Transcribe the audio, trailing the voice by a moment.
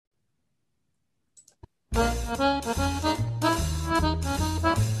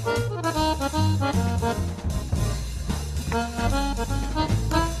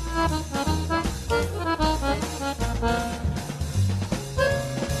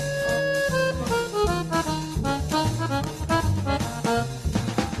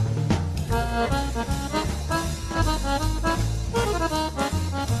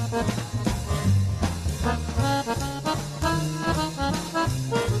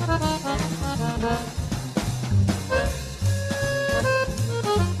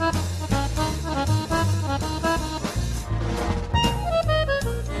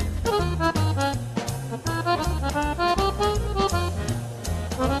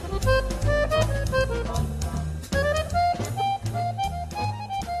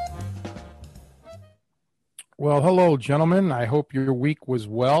Well, hello, gentlemen. I hope your week was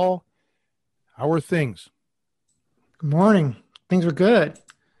well. How are things? Good morning. Things are good.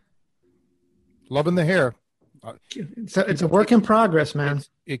 Loving the hair. It's a work in progress, man.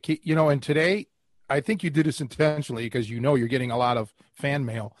 And today, I think you did this intentionally because you're getting a lot of fan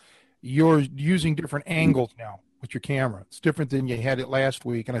mail. You're using different angles now with your camera. It's different than you had it last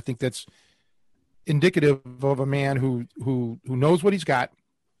week, and I think that's indicative of a man who knows what he's got,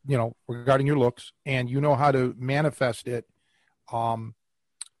 regarding your looks, and you know how to manifest it.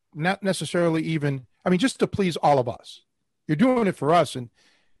 Not necessarily even, just to please all of us. You're doing it for us. And,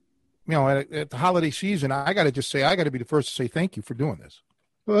 at the holiday season, I got to be the first to say thank you for doing this.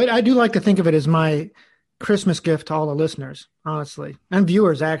 Well, I do like to think of it as my Christmas gift to all the listeners, honestly, and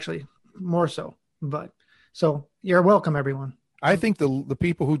viewers, actually, more so. But so you're welcome, everyone. I think the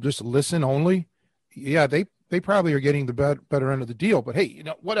people who just listen only, yeah, they probably are getting the better end of the deal. But hey,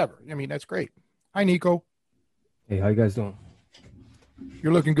 whatever. That's great. Hi, Nico. Hey, how you guys doing?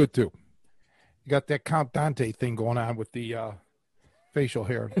 You're looking good too. You got that Count Dante thing going on with the facial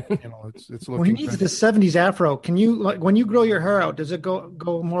hair. It's looking. Well, he needs the '70s afro. Can you, like, when you grow your hair out, does it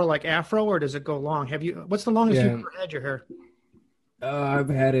go more like afro or does it go long? What's the longest you've ever had your hair? I've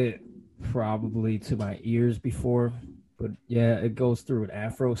had it probably to my ears before, but yeah, it goes through an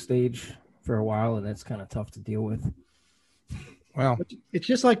afro stage for a while, and that's kind of tough to deal with. Well, it's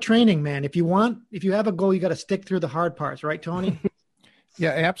just like training, man. If you have a goal, you got to stick through the hard parts, right, Tony?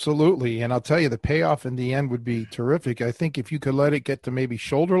 Yeah, absolutely. And I'll tell you, the payoff in the end would be terrific. I think if you could let it get to maybe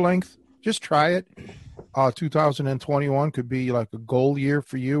shoulder length, just try it. 2021 could be like a goal year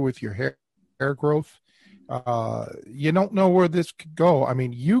for you with your hair growth. You don't know where this could go.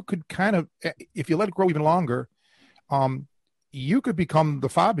 You could kind of, if you let it grow even longer, you could become the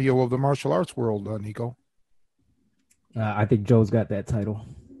Fabio of the martial arts world, Nico. I think Joe's got that title.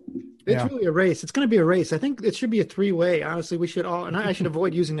 It's really a race. It's going to be a race. I think it should be a three-way. Honestly, we should all, and I should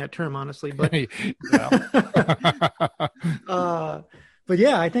avoid using that term, honestly. But, but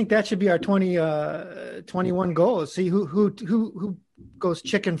yeah, I think that should be our 2021 goals. See who goes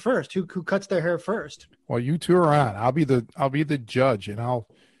chicken first, who cuts their hair first. Well, you two are on. I'll be the judge, and I'll.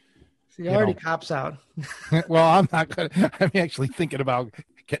 See, already cops out. Well, I'm not gonna. I'm actually thinking about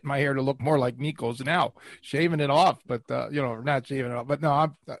getting my hair to look more like Nico's now, shaving it off, but not shaving it off. But no,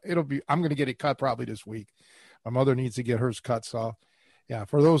 I'm going to get it cut probably this week. My mother needs to get hers cut. So yeah,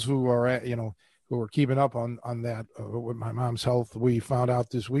 for those who are, who are keeping up on that with my mom's health, we found out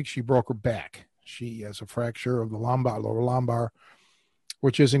this week she broke her back. She has a fracture of the lower lumbar,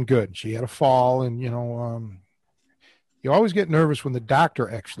 which isn't good. She had a fall, and, you always get nervous when the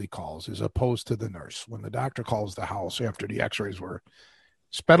doctor actually calls as opposed to the nurse. When the doctor calls the house after the x-rays were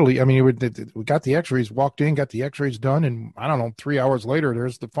speedily, we got the x-rays, walked in, got the x-rays done, and I don't know, 3 hours later,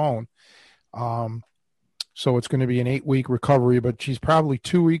 there's the phone. So it's going to be an 8-week recovery, but she's probably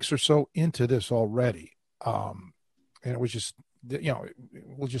 2 weeks or so into this already. And it was just,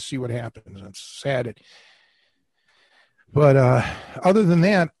 we'll just see what happens. It's sad. But other than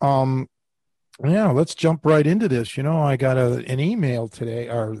that, let's jump right into this. I got an email today,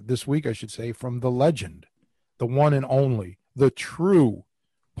 or this week, I should say, from the legend, the one and only, the true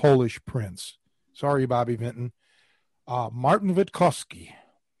Polish prince. Sorry, Bobby Vinton. Martin Witkowski,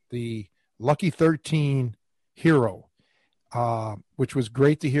 the Lucky 13 hero, which was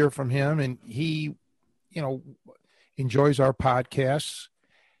great to hear from him. And he, enjoys our podcasts.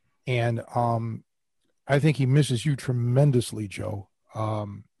 And I think he misses you tremendously, Joe.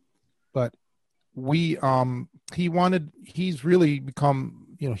 But he's really become,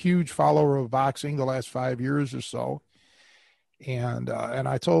 huge follower of boxing the last 5 years or so. And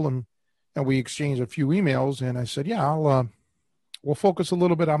I told him, and we exchanged a few emails, and I said, yeah, we'll focus a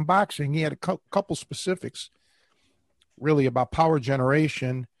little bit on boxing. He had a couple specifics really about power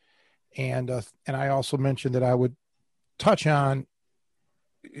generation. And I also mentioned that I would touch on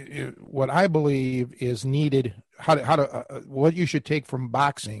what I believe is needed, what you should take from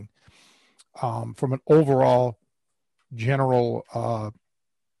boxing, from an overall general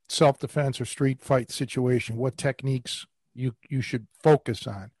self-defense or street fight situation, what techniques you should focus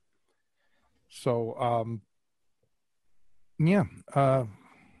on. So, yeah,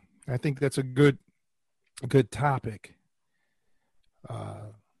 I think that's a good topic.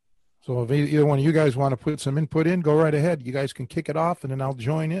 So if either one of you guys want to put some input in, go right ahead. You guys can kick it off, and then I'll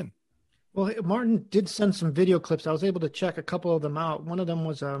join in. Well, Martin did send some video clips. I was able to check a couple of them out. One of them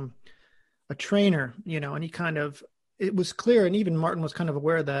was a trainer, and it was clear, and even Martin was kind of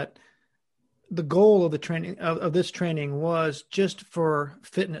aware that the goal of the training of this training was just for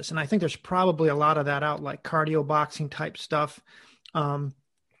fitness. And I think there's probably a lot of that out, like cardio boxing type stuff.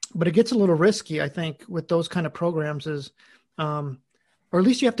 But it gets a little risky, I think, with those kind of programs or at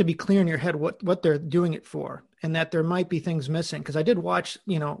least you have to be clear in your head what they're doing it for, and that there might be things missing. Because I did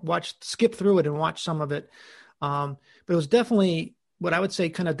skip through it and watch some of it. But it was definitely what I would say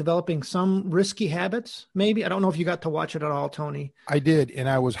kind of developing some risky habits, maybe. I don't know if you got to watch it at all, Tony. I did, and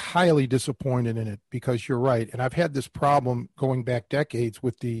I was highly disappointed in it because you're right. And I've had this problem going back decades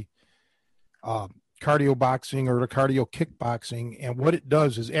with the cardio boxing or the cardio kickboxing. And what it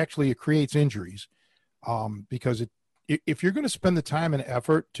does is actually it creates injuries because if you're going to spend the time and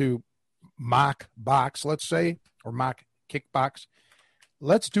effort to mock box, let's say, or mock kickbox,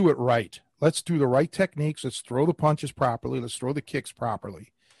 let's do it right. Let's do the right techniques. Let's throw the punches properly. Let's throw the kicks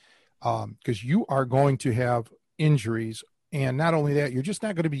properly, because you are going to have injuries. And not only that, you're just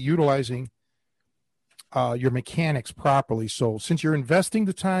not going to be utilizing your mechanics properly. So since you're investing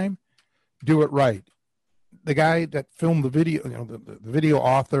the time, do it right. The guy that filmed the video, the video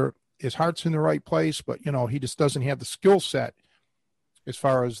author, his heart's in the right place, but, he just doesn't have the skill set as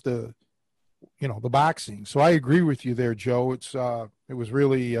far as the boxing. So I agree with you there, Joe. It was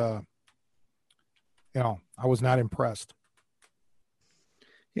really, I was not impressed.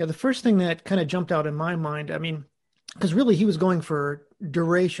 Yeah. The first thing that kind of jumped out in my mind, because really he was going for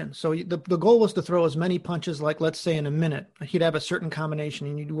duration. So the goal was to throw as many punches, like, let's say in a minute. He'd have a certain combination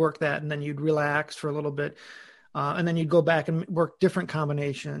and you'd work that, and then you'd relax for a little bit. And then you'd go back and work different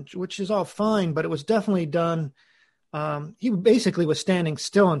combinations, which is all fine, but it was definitely done. He basically was standing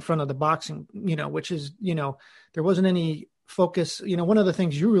still in front of the boxing, which is, there wasn't any focus. One of the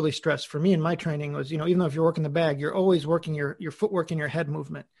things you really stressed for me in my training was, even though if you're working the bag, you're always working your footwork and your head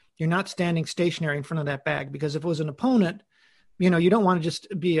movement. You're not standing stationary in front of that bag, because if it was an opponent, you don't want to just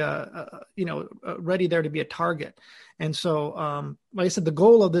be ready there to be a target. And so, like I said, the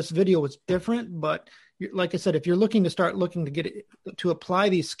goal of this video was different, but like I said, if you're looking to get it, to apply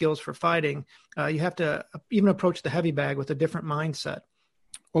these skills for fighting, you have to even approach the heavy bag with a different mindset.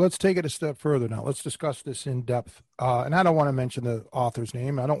 Well, let's take it a step further now. Let's discuss this in depth. And I don't want to mention the author's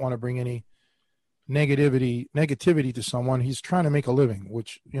name. I don't want to bring any negativity to someone. He's trying to make a living,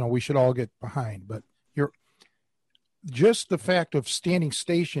 which, we should all get behind. But just the fact of standing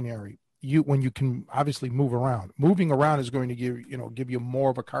stationary, when you can obviously moving around is going to give you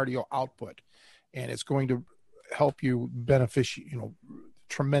more of a cardio output. And it's going to help you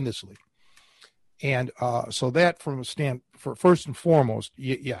tremendously. And so that for first and foremost,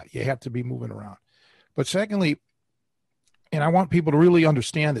 you have to be moving around. But secondly, and I want people to really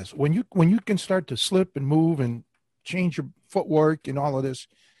understand this, when you can start to slip and move and change your footwork and all of this,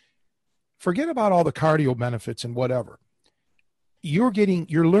 forget about all the cardio benefits and whatever. You're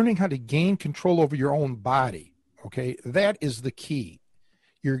learning how to gain control over your own body. Okay. That is the key.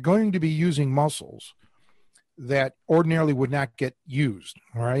 You're going to be using muscles that ordinarily would not get used,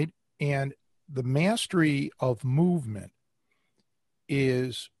 all right? And the mastery of movement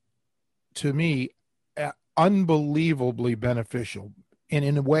is, to me, unbelievably beneficial, and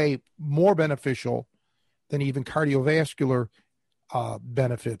in a way more beneficial than even cardiovascular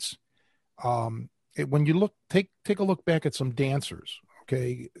benefits. When you take a look back at some dancers,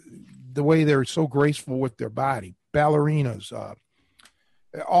 okay, the way they're so graceful with their body, ballerinas,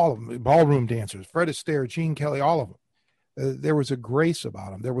 all of them, ballroom dancers, Fred Astaire, Gene Kelly, all of them. There was a grace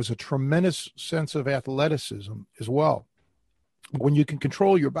about them. There was a tremendous sense of athleticism as well. When you can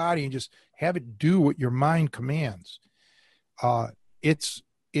control your body and just have it do what your mind commands, it's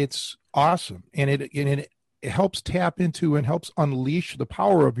awesome. And it helps tap into and helps unleash the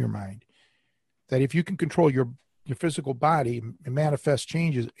power of your mind. That if you can control your physical body and manifest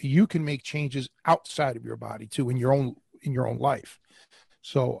changes, you can make changes outside of your body too, in your own life.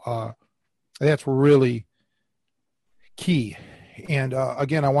 So that's really key. And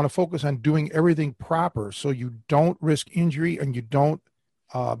again, I want to focus on doing everything proper so you don't risk injury and you don't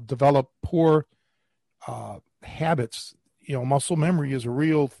develop poor habits, muscle memory is a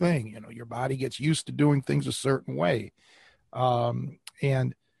real thing. Your body gets used to doing things a certain way.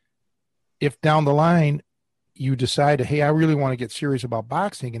 And if down the line you decide, hey, I really want to get serious about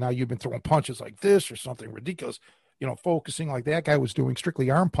boxing, and now you've been throwing punches like this or something ridiculous, focusing like that guy was doing, strictly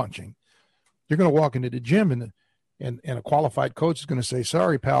arm punching, you're going to walk into the gym and a qualified coach is going to say,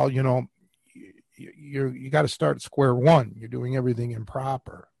 sorry, pal, you got to start at square one. You're doing everything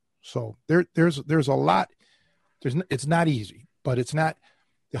improper. So there's a lot. It's not easy, but it's not.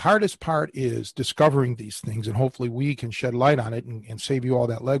 The hardest part is discovering these things, and hopefully we can shed light on it and save you all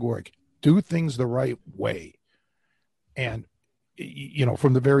that legwork. Do things the right way, and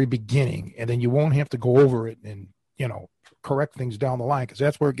from the very beginning, and then you won't have to go over it and correct things down the line, because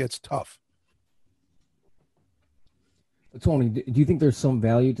that's where it gets tough. Tony, do you think there's some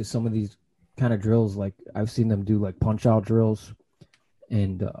value to some of these kind of drills? Like I've seen them do like punch out drills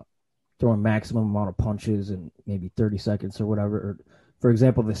and throwing maximum amount of punches in maybe 30 seconds or whatever. Or, for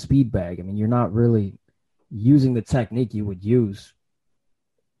example, the speed bag. I mean, you're not really using the technique you would use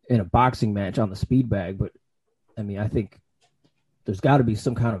in a boxing match on the speed bag. But, I mean, I think there's got to be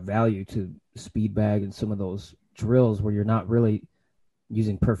some kind of value to speed bag and some of those drills where you're not really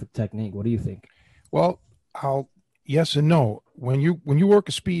using perfect technique. What do you think? Well, yes and no. When you work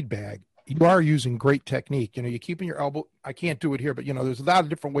a speed bag, you are using great technique. You're keeping your elbow. I can't do it here, but there's a lot of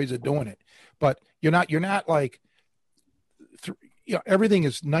different ways of doing it. But you're not like, everything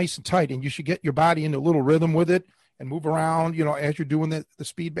is nice and tight, and you should get your body into a little rhythm with it and move around, as you're doing the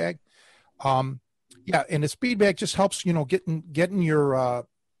speed bag. And the speed bag just helps, getting your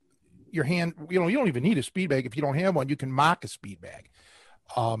hand. You don't even need a speed bag if you don't have one. You can mock a speed bag.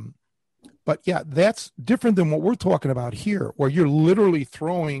 But yeah, that's different than what we're talking about here, where you're literally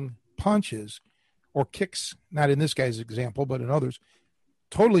throwing punches or kicks, not in this guy's example, but in others,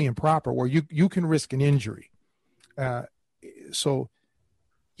 totally improper, where you can risk an injury. So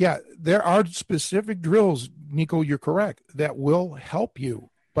yeah, there are specific drills, Nico, you're correct, that will help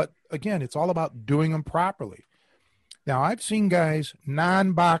you. But again, it's all about doing them properly. Now, I've seen guys,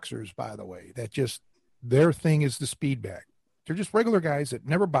 non-boxers, by the way, that just, their thing is the speed bag. They're just regular guys that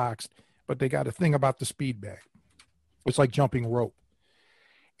never boxed, but they got a thing about the speed bag. It's like jumping rope.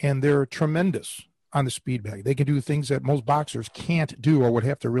 And they're tremendous on the speed bag. They can do things that most boxers can't do or would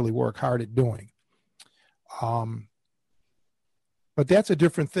have to really work hard at doing. But that's a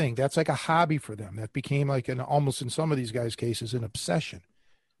different thing. That's like a hobby for them. That became like almost in some of these guys' cases, an obsession.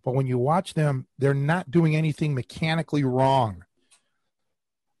 But when you watch them, they're not doing anything mechanically wrong.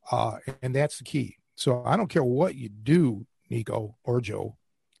 And that's the key. So I don't care what you do, Nico or Joe,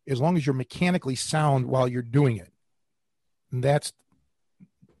 as long as you're mechanically sound while you're doing it. And that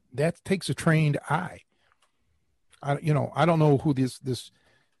takes a trained eye. I don't know who this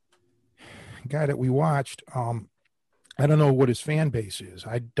guy that we watched. I don't know what his fan base is.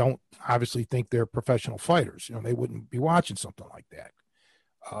 I don't obviously think they're professional fighters. They wouldn't be watching something like that.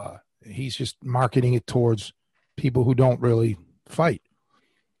 He's just marketing it towards people who don't really fight.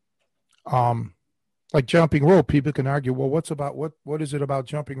 Like jumping rope, people can argue, well, what is it about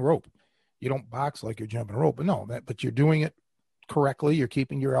jumping rope? You don't box like you're jumping rope, but you're doing it correctly. You're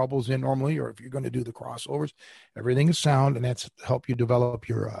keeping your elbows in normally, or if you're going to do the crossovers, everything is sound, and that's help you develop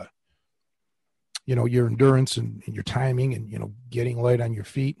your your endurance and your timing and, getting light on your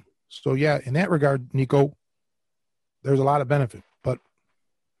feet. So yeah, in that regard, Nico, there's a lot of benefit, but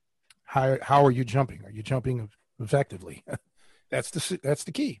how are you jumping? Are you jumping effectively? That's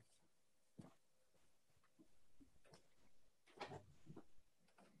the key.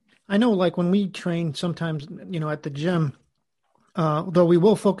 I know, like when we train sometimes, at the gym, though we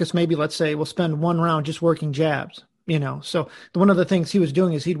will focus, maybe let's say we'll spend one round just working jabs, so one of the things he was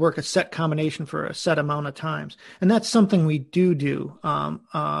doing is he'd work a set combination for a set amount of times. And that's something we do,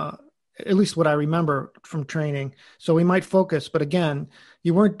 at least what I remember from training. So we might focus, but again,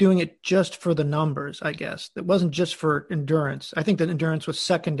 you weren't doing it just for the numbers, I guess. It wasn't just for endurance. I think that endurance was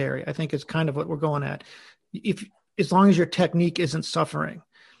secondary. I think is kind of what we're going at. As long as your technique isn't suffering.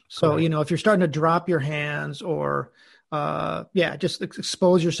 So, if you're starting to drop your hands or, just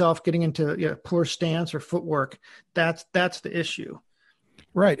expose yourself, getting into poor stance or footwork, that's the issue.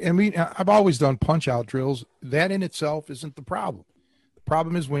 Right. And I've always done punch out drills. That in itself isn't the problem. The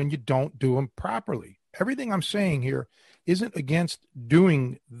problem is when you don't do them properly. Everything I'm saying here isn't against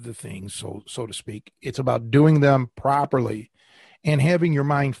doing the things, so to speak. It's about doing them properly and having your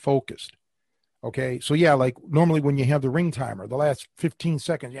mind focused. Okay. So yeah, like normally when you have the ring timer, the last 15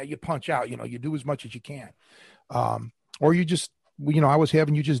 seconds, you punch out, you do as much as you can. Or you just, I was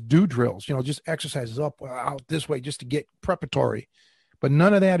having you just do drills, just exercises up, out this way, just to get preparatory. But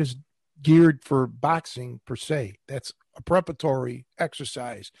none of that is geared for boxing per se. That's a preparatory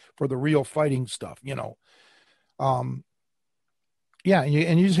exercise for the real fighting stuff, you know. Yeah,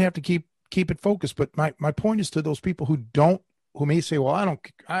 and you just have to keep it focused. But my point is to those people who may say, well, I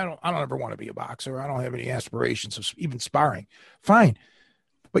don't ever want to be a boxer. I don't have any aspirations of even sparring. Fine.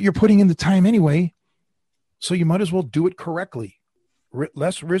 But you're putting in the time anyway. So you might as well do it correctly.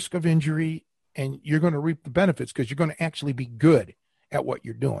 Less risk of injury, and you're going to reap the benefits because you're going to actually be good at what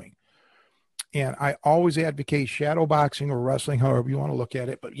you're doing. And I always advocate shadow boxing or wrestling, however you want to look at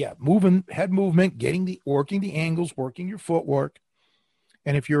it. But yeah, head movement, working the angles, working your footwork.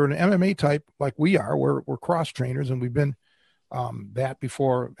 And if you're an MMA type like we are, we're cross trainers, and we've been that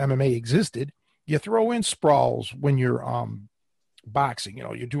before MMA existed. You throw in sprawls when you're boxing. You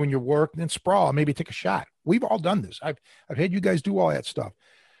know, you're doing your work, then sprawl, maybe take a shot. We've all done this. I've had you guys do all that stuff.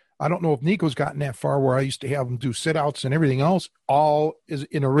 I don't know if Nico's gotten that far where I used to have him do sit-outs and everything else. All is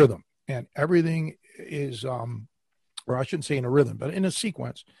in a rhythm, and everything is, or I shouldn't say in a rhythm, but in a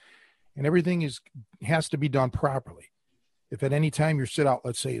sequence, and everything has to be done properly. If at any time your sit-out,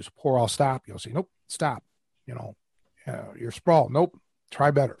 let's say, is poor, I'll stop. You'll say, nope, stop. You know, your sprawl, nope,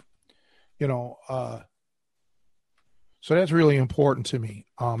 try better. You know, so that's really important to me.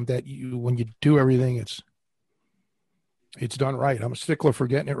 That when you do everything, it's done right. I'm a stickler for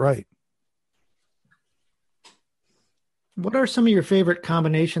getting it right. What are some of your favorite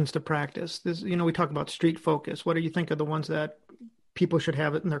combinations to practice? This, you know, we talk about street focus. What do you think are the ones that people should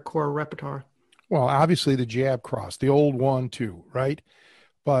have it in their core repertoire? Well, obviously the jab cross, the old 1-2, right?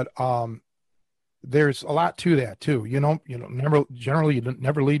 But there's a lot to that too. You know, generally you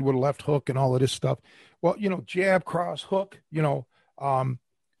never lead with a left hook and all of this stuff. Well, you know, jab, cross, hook, you know,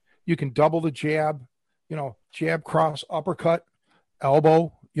 you can double the jab, you know, jab, cross, uppercut,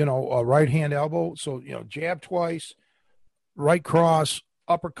 elbow, you know, right hand elbow. So, you know, jab twice, right cross,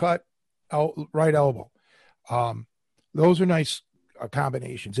 uppercut, right elbow. Those are nice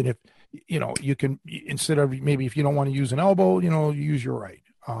combinations. And if, you know, you can, instead of maybe if you don't want to use an elbow, you know, you use your right.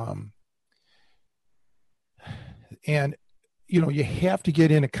 And, you know, you have to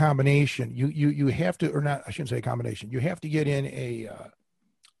get in a combination. You have to, or not, I shouldn't say a combination. You have to get in a,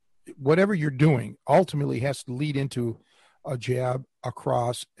 whatever you're doing ultimately has to lead into a jab, a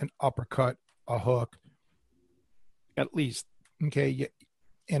cross, an uppercut, a hook, at least. Okay.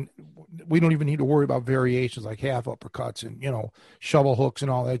 And we don't even need to worry about variations like half uppercuts and, you know, shovel hooks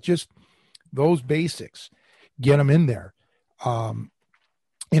and all that. Just those basics, get them in there. And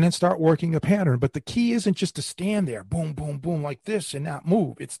then start working a pattern. But the key isn't just to stand there, boom, boom, boom, like this and not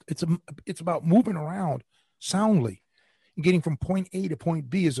move. It's about moving around soundly and getting from point A to point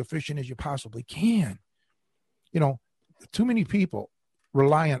B as efficient as you possibly can. You know, too many people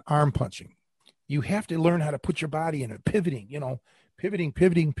rely on arm punching. You have to learn how to put your body in a pivoting, you know, pivoting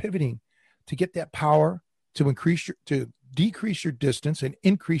to get that power, to decrease your distance and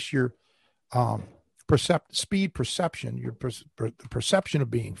increase your speed perception, your perception of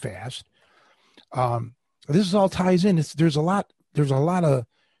being fast. This all ties in. There's a lot of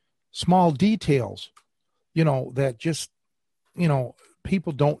small details, you know, that just, you know,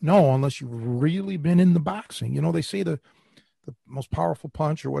 people don't know unless you've really been in the boxing. You know, they say the most powerful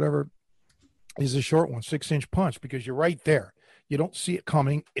punch or whatever is a short one, 6-inch punch, because you're right there. You don't see it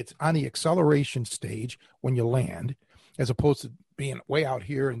coming. It's on the acceleration stage when you land, as opposed to being way out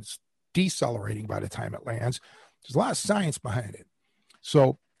here and decelerating by the time it lands. There's a lot of science behind it.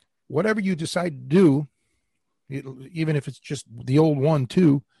 So whatever you decide to do, even if it's just the old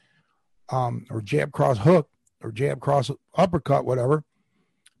 1-2, or jab cross hook or jab cross uppercut, whatever,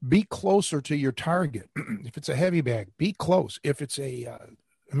 be closer to your target. If it's a heavy bag, be close. If it's a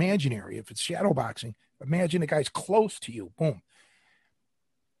imaginary, if it's shadow boxing, imagine the guy's close to you. Boom.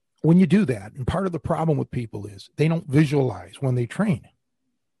 When you do that, and part of the problem with people is they don't visualize when they train.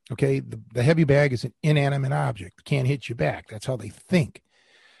 Okay, the heavy bag is an inanimate object, can't hit you back. That's how they think.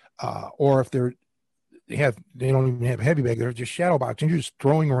 Or if they don't even have a heavy bag, they're just shadow boxing. You're just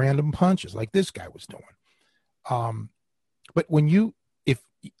throwing random punches like this guy was doing. But if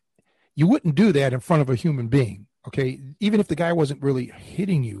you wouldn't do that in front of a human being, okay, even if the guy wasn't really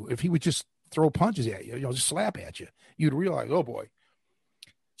hitting you, if he would just throw punches at you, you know, just slap at you, you'd realize, oh boy.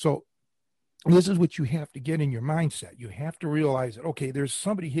 So this is what you have to get in your mindset. You have to realize that, okay, there's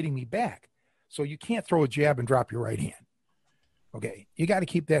somebody hitting me back. So you can't throw a jab and drop your right hand. Okay. You got to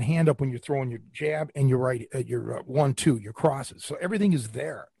keep that hand up when you're throwing your jab and your right, your 1-2, your crosses. So everything is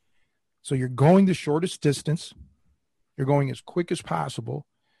there. So you're going the shortest distance. You're going as quick as possible.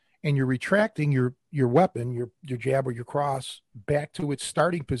 And you're retracting your weapon, your jab or your cross, back to its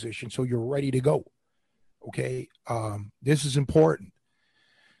starting position. So you're ready to go. Okay. This is important.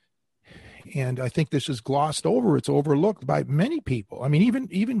 And I think this is glossed over. It's overlooked by many people. I mean,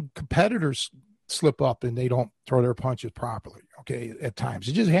 even competitors slip up and they don't throw their punches properly. Okay, at times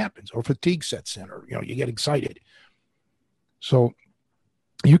it just happens, or fatigue sets in, or you get excited. So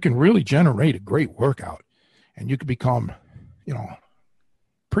you can really generate a great workout, and you can become,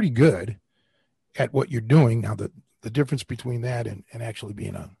 pretty good at what you're doing. Now, the difference between that and actually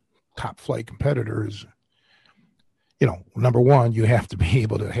being a top flight competitor is, number one, you have to be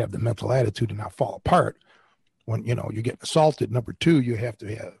able to have the mental attitude to not fall apart when, you're getting assaulted. Number two, you have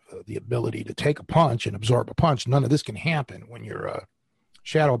to have the ability to take a punch and absorb a punch. None of this can happen when you're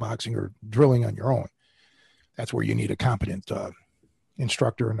shadow boxing or drilling on your own. That's where you need a competent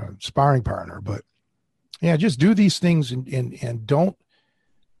instructor and a sparring partner. But yeah, just do these things and don't,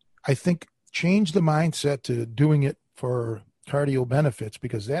 I think, change the mindset to doing it for cardio benefits,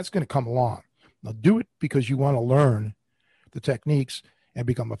 because that's going to come along. Now, do it because you want to learn the techniques and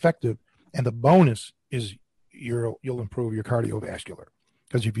become effective. And the bonus is you'll improve your cardiovascular.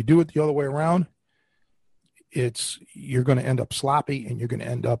 Because if you do it the other way around, you're going to end up sloppy, and you're going to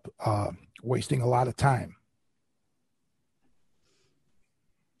end up wasting a lot of time.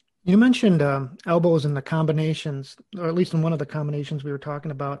 You mentioned elbows and the combinations, or at least in one of the combinations we were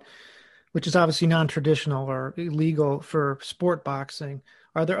talking about, which is obviously non-traditional or illegal for sport boxing.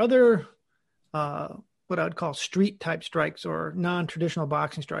 Are there other what I would call street type strikes or non-traditional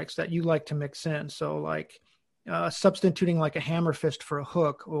boxing strikes that you like to mix in? So like substituting like a hammer fist for a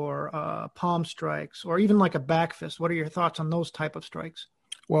hook, or palm strikes, or even like a back fist. What are your thoughts on those type of strikes?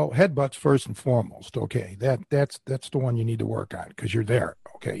 Well, headbutts first and foremost. Okay, that's the one you need to work on, because you're there.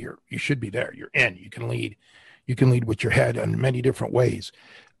 Okay, you should be there. You're in. You can lead with your head in many different ways.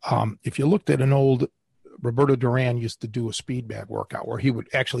 If you looked at an old, Roberto Duran used to do a speed bag workout where he would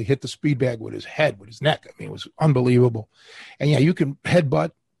actually hit the speed bag with his head, with his neck. I mean, it was unbelievable. And yeah, you can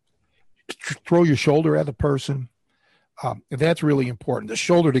headbutt, throw your shoulder at the person. That's really important. The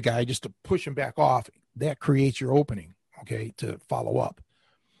shoulder the guy just to push him back off. That creates your opening. Okay, to follow up.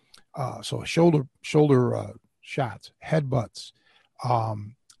 So shoulder shots, headbutts,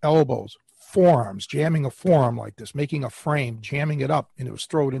 elbows, forearms, jamming a forearm like this, making a frame, jamming it up into his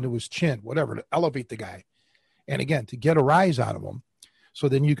throat, into his chin, whatever, to elevate the guy. And again, to get a rise out of him. So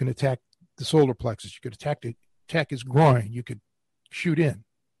then you can attack the solar plexus. You could attack his groin. You could shoot in,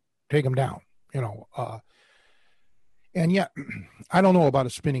 take him down, and yeah, I don't know about a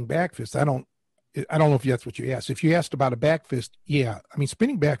spinning back fist. I don't know if that's what you asked. If you asked about a back fist, yeah. I mean,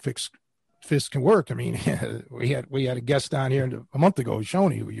 spinning back fists can work. I mean, we had a guest down here a month ago,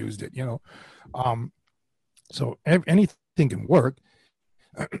 Shoney, who used it, So anything can work.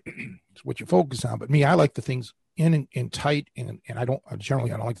 It's what you focus on. But me, I like the things in and tight, and I don't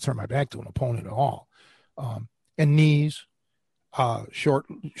like to turn my back to an opponent at all. And knees, short,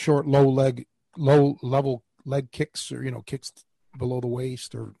 low level leg kicks, or, kicks below the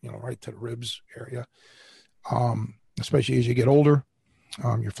waist, or, right to the ribs area. Especially as you get older,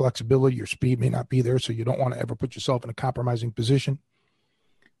 your flexibility, your speed may not be there. So you don't want to ever put yourself in a compromising position.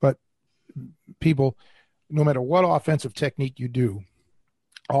 But people, no matter what offensive technique you do,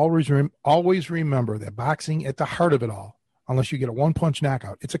 always remember that boxing, at the heart of it all, unless you get a one-punch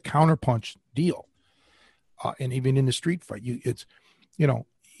knockout, it's a counter-punch deal. And even in the street fight,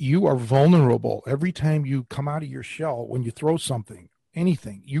 you are vulnerable. Every time you come out of your shell, when you throw something,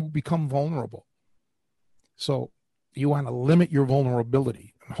 anything, you become vulnerable. So you want to limit your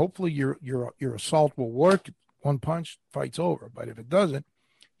vulnerability. And hopefully your assault will work. One punch, fight's over. But if it doesn't,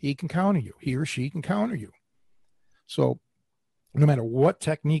 he can counter you. He or she can counter you. So no matter what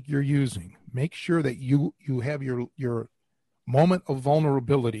technique you're using, make sure that you have your moment of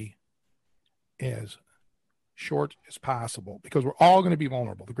vulnerability as short as possible, because we're all going to be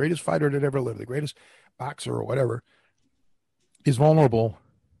vulnerable. The greatest fighter that ever lived, the greatest boxer or whatever, is vulnerable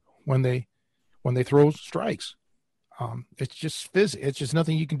when they throw strikes. It's just physics. It's just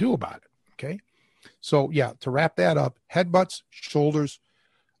nothing you can do about it. Okay. So yeah, to wrap that up, headbutts, shoulders,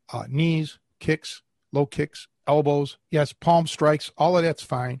 knees, kicks, low kicks, elbows. Yes. Palm strikes. All of that's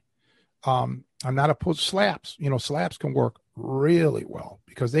fine. I'm not opposed to slaps. Slaps can work really well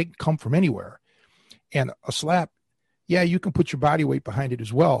because they can come from anywhere. And a slap, yeah, you can put your body weight behind it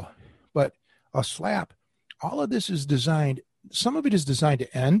as well. But a slap, all of this is designed, some of it is designed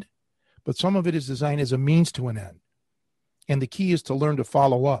to end, but some of it is designed as a means to an end. And the key is to learn to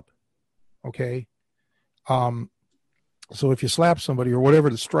follow up. Okay. So if you slap somebody or whatever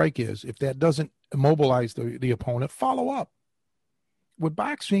the strike is, if that doesn't immobilize the opponent, follow up. With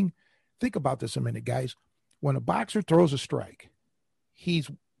boxing, think about this a minute, guys. When a boxer throws a strike,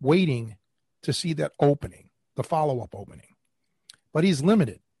 he's waiting to see that opening, the follow-up opening. But he's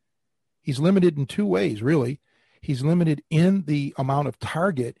limited. He's limited in two ways, really. He's limited in the amount of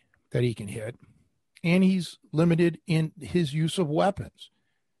target that he can hit, and he's limited in his use of weapons.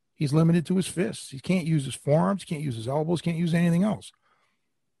 He's limited to his fists. He can't use his forearms, can't use his elbows, can't use anything else.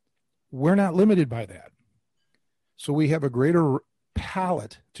 We're not limited by that. So we have a greater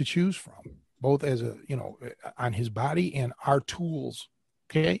palette to choose from, both as on his body and our tools.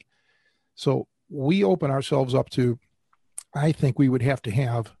 Okay. So we open ourselves up to, I think we would have to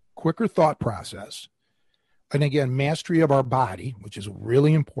have quicker thought process. And again, mastery of our body, which is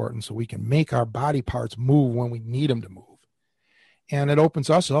really important, so we can make our body parts move when we need them to move. And it opens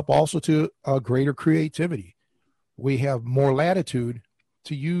us up also to a greater creativity. We have more latitude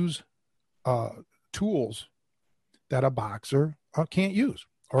to use tools that a boxer can't use,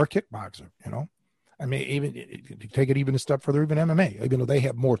 or a kickboxer, I mean, even take it even a step further, even MMA, even though they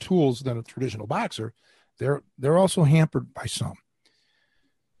have more tools than a traditional boxer, they're also hampered by some.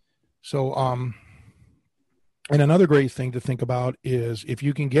 So, and another great thing to think about is if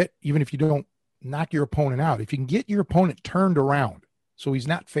you can get, even if you don't knock your opponent out, if you can get your opponent turned around so he's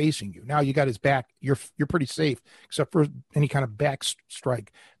not facing you. Now you got his back, you're pretty safe, except for any kind of back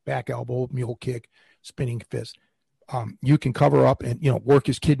strike, back elbow, mule kick, spinning fist. You can cover up and, work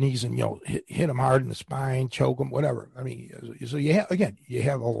his kidneys and, hit him hard in the spine, choke him, whatever. I mean, so you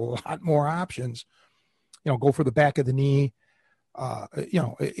have a lot more options, go for the back of the knee.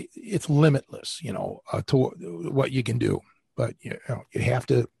 It's limitless, to what you can do, but you have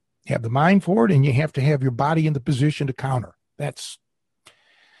to have the mind for it, and you have to have your body in the position to counter. That's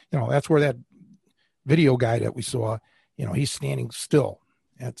where that video guy that we saw, he's standing still.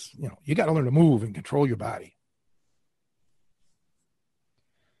 That's, you got to learn to move and control your body.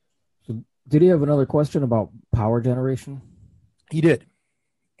 So did he have another question about power generation? He did.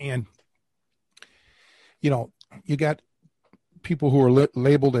 And, you got people who are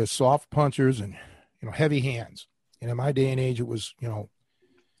labeled as soft punchers and, heavy hands. And in my day and age, it was,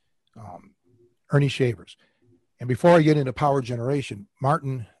 Ernie Shavers. And before I get into power generation,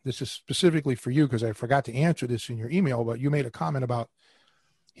 Martin, this is specifically for you because I forgot to answer this in your email, but you made a comment about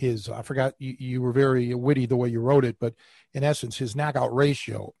I forgot, you were very witty the way you wrote it, but in essence, his knockout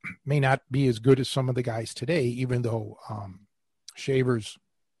ratio may not be as good as some of the guys today, even though Shavers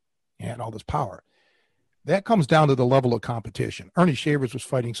had all this power. That comes down to the level of competition. Ernie Shavers was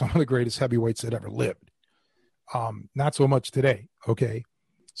fighting some of the greatest heavyweights that ever lived. Not so much today. Okay.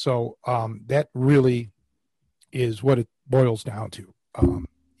 So that really is what it boils down to.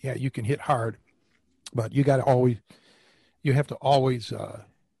 Yeah, you can hit hard, but you have to always,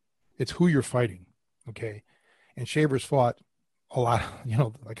 it's who you're fighting. Okay. And Shavers fought a lot,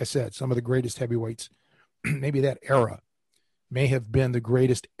 like I said, some of the greatest heavyweights, maybe that era may have been the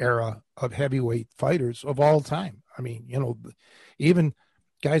greatest era of heavyweight fighters of all time. I mean, even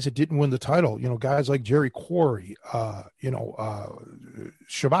guys that didn't win the title, guys like Jerry Quarry,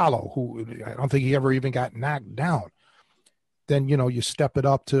 Chuvalo, who I don't think he ever even got knocked down. Then, you step it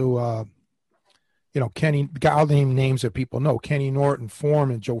up to, Kenny, I'll name names that people know, Kenny Norton,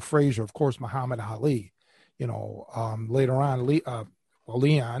 Foreman, Joe Frazier, of course, Muhammad Ali, later on,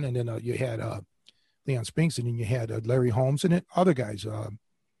 Leon, and then you had Leon Spinks, and then you had Larry Holmes, and then other guys,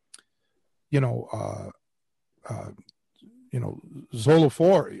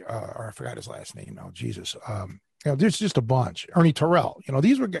 Zolafori, or I forgot his last name now. Jesus. There's just a bunch. Ernie Terrell.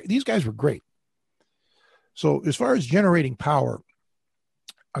 These guys were great. So as far as generating power,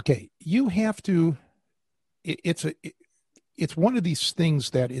 okay, you have to. It's one of these things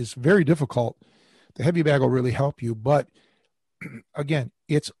that is very difficult. The heavy bag will really help you, but again,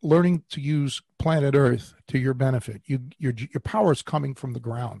 it's learning to use planet Earth to your benefit. Your power is coming from the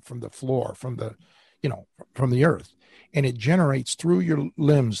ground, from the floor, from the earth. And it generates through your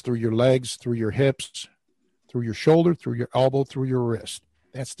limbs, through your legs, through your hips, through your shoulder, through your elbow, through your wrist.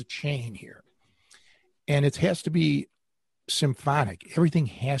 That's the chain here. And it has to be symphonic. Everything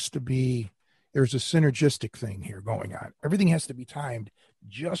has to be, there's a synergistic thing here going on. Everything has to be timed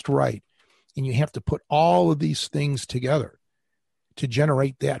just right. And you have to put all of these things together to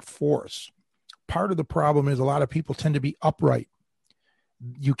generate that force. Part of the problem is a lot of people tend to be upright.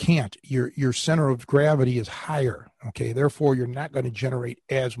 You can't. Your center of gravity is higher. Okay, therefore you're not going to generate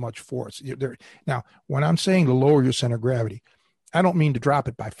as much force. Now, when I'm saying to lower your center of gravity, I don't mean to drop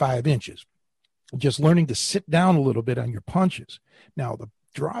it by 5 inches. Just learning to sit down a little bit on your punches. Now, the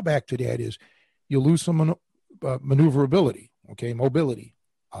drawback to that is you lose some maneuverability. Okay, mobility.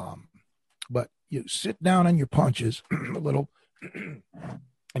 But you sit down on your punches a little,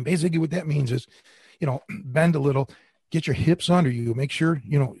 and basically what that means is, bend a little. Get your hips under you. Make sure,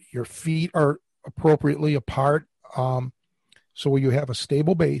 your feet are appropriately apart. So you have a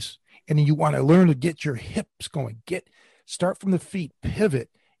stable base, And then you want to learn to get your hips going. Start from the feet, pivot,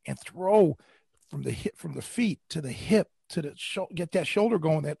 and throw from the feet to the hip to the get that shoulder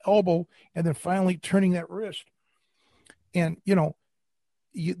going, that elbow, and then finally turning that wrist. And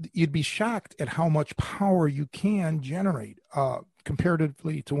you'd be shocked at how much power you can generate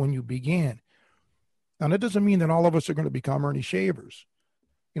comparatively to when you began. Now, that doesn't mean that all of us are going to become Ernie Shavers.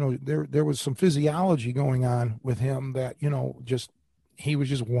 There was some physiology going on with him that, he was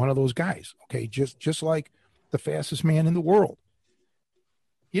just one of those guys. Okay. Just like the fastest man in the world.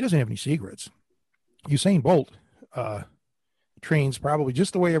 He doesn't have any secrets. Usain Bolt trains probably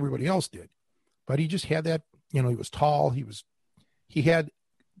just the way everybody else did, but he just had that, he was tall. He had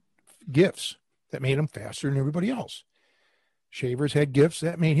gifts that made him faster than everybody else. Shavers had gifts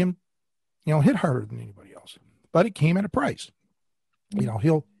that made him, hit harder than anybody else, but it came at a price.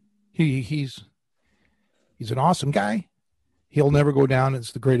 He's an awesome guy. He'll never go down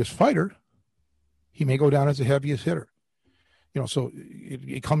as the greatest fighter. He may go down as the heaviest hitter. So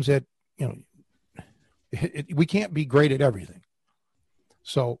it comes at, we can't be great at everything.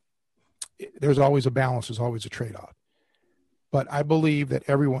 So there's always a balance. There's always a trade-off. But I believe that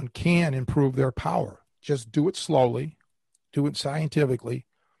everyone can improve their power. Just do it slowly, do it scientifically,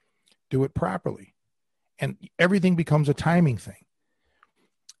 do it properly. And everything becomes a timing thing.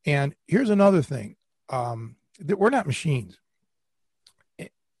 And here's another thing. That we're not machines.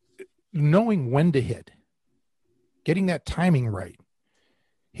 Knowing when to hit, getting that timing right,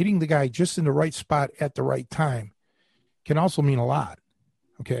 hitting the guy just in the right spot at the right time can also mean a lot.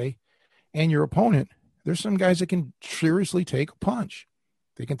 Okay. And your opponent, there's some guys that can seriously take a punch.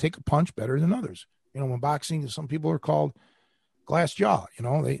 They can take a punch better than others. When boxing, some people are called glass jaw,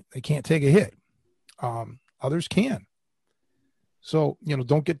 they can't take a hit. Others can. So,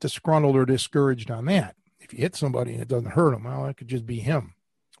 don't get disgruntled or discouraged on that. If you hit somebody and it doesn't hurt them, well, it could just be him,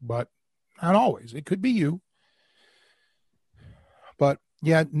 but not always. It could be you. But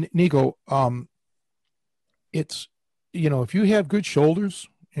yeah, Nico, it's, if you have good shoulders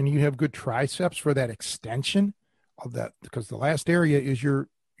and you have good triceps for that extension of that, because the last area is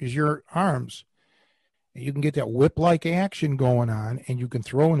your arms, and you can get that whip-like action going on, and you can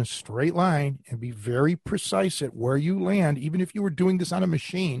throw in a straight line and be very precise at where you land, even if you were doing this on a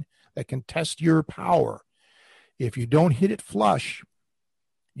machine that can test your power. If you don't hit it flush,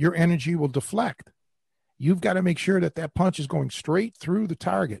 your energy will deflect. You've got to make sure that that punch is going straight through the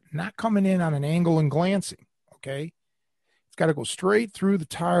target, not coming in on an angle and glancing, okay? It's got to go straight through the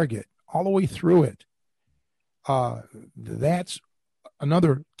target, all the way through it. That's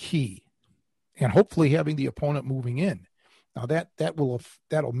another key. And hopefully having the opponent moving in. Now that'll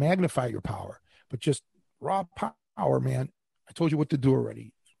magnify your power, but just raw power, man. I told you what to do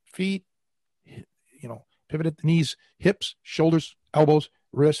already. Feet, pivot at the knees, hips, shoulders, elbows,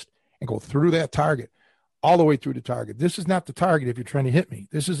 wrist, and go through that target, all the way through the target. This is not the target if you're trying to hit me.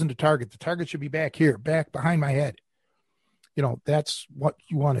 This isn't the target. The target should be back here, back behind my head. That's what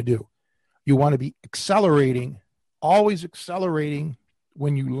you want to do. You want to be accelerating, always accelerating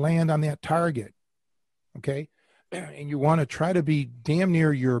when you land on that target, okay? And you want to try to be damn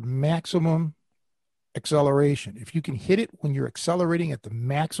near your maximum acceleration. If you can hit it when you're accelerating at the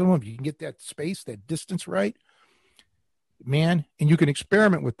maximum, if you can get that space, that distance right, man, and you can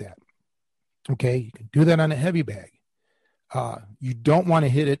experiment with that, okay? You can do that on a heavy bag. You don't want to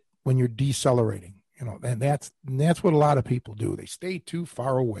hit it when you're decelerating, and that's what a lot of people do. They stay too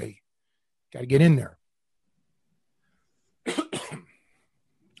far away. Got to get in there.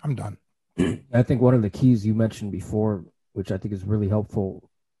 I'm done. I think one of the keys you mentioned before, which I think is really helpful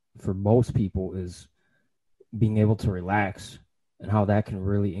for most people, is being able to relax, and how that can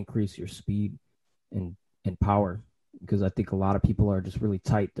really increase your speed and power. Because I think a lot of people are just really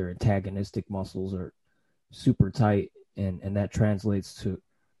tight. Their antagonistic muscles are super tight, and that translates to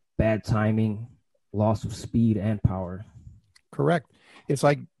bad timing, loss of speed and power. Correct. It's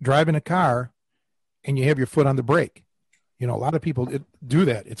like driving a car and you have your foot on the brake. A lot of people do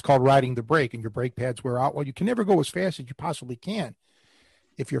that. It's called riding the brake, and your brake pads wear out. Well, you can never go as fast as you possibly can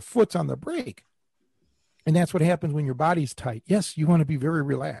if your foot's on the brake. And that's what happens when your body's tight. Yes, you want to be very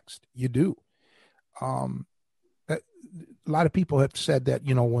relaxed. You do. A lot of people have said that,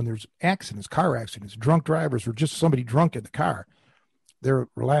 when there's accidents, car accidents, drunk drivers, or just somebody drunk in the car, they're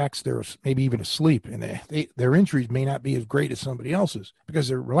relaxed. They're maybe even asleep, and their injuries may not be as great as somebody else's because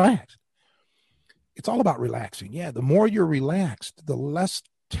they're relaxed. It's all about relaxing. Yeah, the more you're relaxed, the less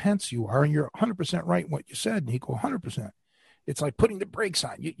tense you are, and you're 100% right in what you said, Nico, 100%. It's like putting the brakes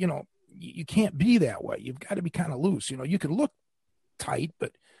on. You can't be that way. You've got to be kind of loose. You can look tight,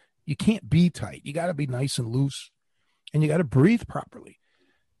 but you can't be tight. You got to be nice and loose, and you got to breathe properly.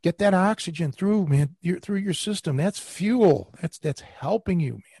 Get that oxygen through, man, through your system. That's fuel. That's helping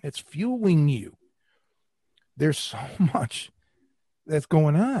you, man. It's fueling you. There's so much that's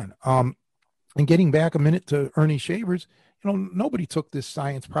going on. And getting back a minute to Ernie Shavers, nobody took this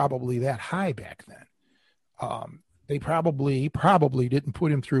science probably that high back then. They probably didn't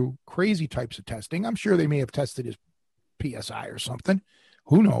put him through crazy types of testing. I'm sure they may have tested his PSI or something.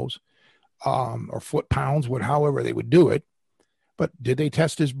 Who knows? Or foot pounds, however they would do it. But did they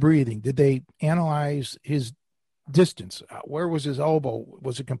test his breathing? Did they analyze his distance? Where was his elbow?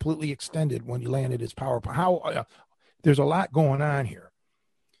 Was it completely extended when he landed his power? There's a lot going on here.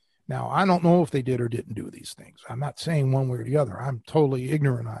 Now, I don't know if they did or didn't do these things. I'm not saying one way or the other. I'm totally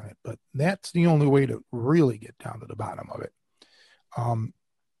ignorant on it, but that's the only way to really get down to the bottom of it.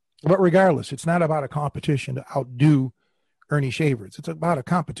 But regardless, it's not about a competition to outdo Ernie Shavers. It's about a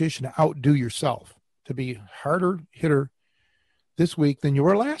competition to outdo yourself, to be harder hitter this week than you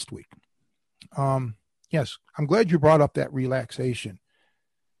were last week. Yes, I'm glad you brought up that relaxation,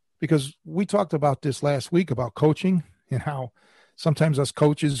 because we talked about this last week about coaching and how sometimes us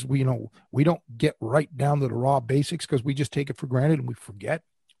coaches, we don't get right down to the raw basics because we just take it for granted and we forget.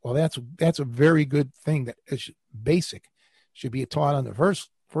 Well, that's a very good thing. That is basic, should be taught on the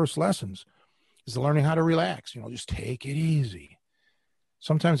first lessons, is learning how to relax. Just take it easy.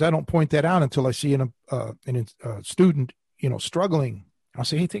 Sometimes I don't point that out until I see a student, struggling. I'll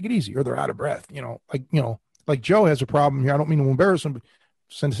say, hey, take it easy, or they're out of breath. Like Joe has a problem here. I don't mean to embarrass him, but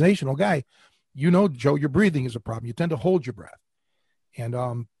sensational guy. Joe, your breathing is a problem. You tend to hold your breath.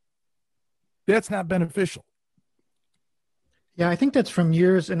 And that's not beneficial. Yeah, I think that's from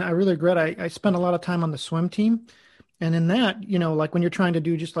years, and I really regret I spent a lot of time on the swim team. And in that, like when you're trying to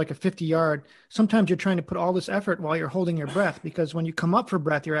do just like a 50-yard, sometimes you're trying to put all this effort while you're holding your breath, because when you come up for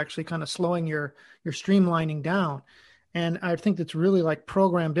breath, you're actually kind of slowing your streamlining down. And I think that's really like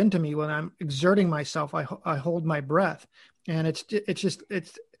programmed into me. When I'm exerting myself, I hold my breath. And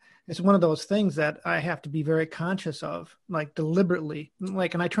it's one of those things that I have to be very conscious of, like deliberately,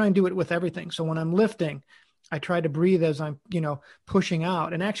 and I try and do it with everything. So when I'm lifting, I try to breathe as I'm, pushing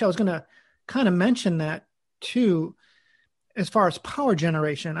out. And actually I was going to kind of mention that too, as far as power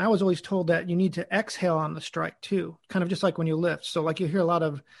generation. I was always told that you need to exhale on the strike too, kind of just like when you lift. So like you hear a lot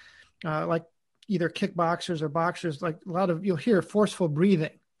of like either kickboxers or boxers, like you'll hear forceful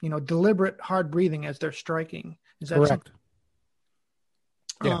breathing, deliberate hard breathing as they're striking. Is that correct?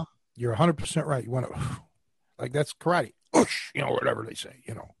 Yeah, you're 100% right. You want to, like, that's karate, whatever they say,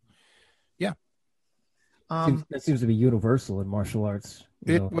 Yeah. That seems to be universal in martial arts.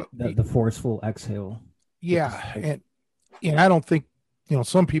 The forceful exhale. Yeah, and I don't think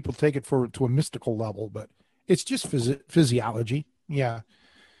some people take it to a mystical level, but it's just physiology. Yeah,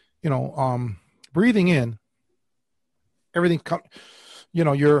 breathing in, everything comes.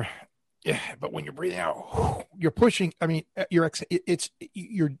 But when you're breathing out, you're pushing. I mean,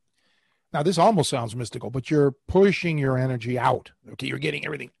 you're. Now this almost sounds mystical, but you're pushing your energy out. Okay, you're getting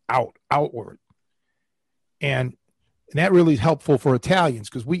everything outward. And that really is helpful for Italians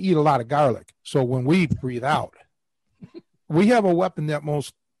because we eat a lot of garlic. So when we breathe out, we have a weapon that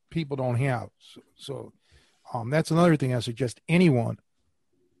most people don't have. So that's another thing I suggest anyone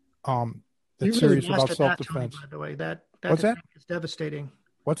that's serious about self-defense. By the way, that what's that? Is devastating.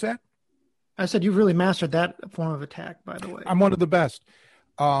 What's that? I said you've really mastered that form of attack, by the way. I'm one of the best.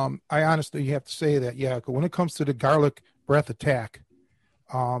 I honestly have to say that, yeah, when it comes to the garlic breath attack,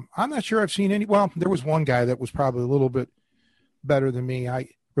 I'm not sure I've seen any. Well, there was one guy that was probably a little bit better than me. I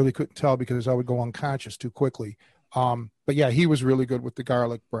really couldn't tell because I would go unconscious too quickly. But yeah, he was really good with the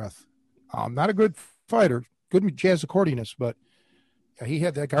garlic breath. Not a good fighter, good jazz accordionist, but yeah, he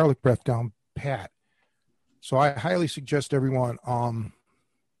had that garlic breath down pat. So I highly suggest everyone,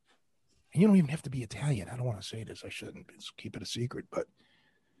 you don't even have to be Italian. I don't want to say this. I shouldn't keep it a secret, but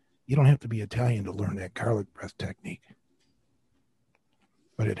you don't have to be Italian to learn that garlic breath technique.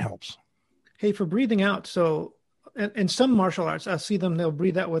 But it helps. Hey, for breathing out, so in some martial arts, I see they'll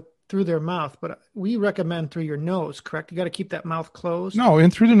breathe out through their mouth, but we recommend through your nose, correct? You got to keep that mouth closed. No,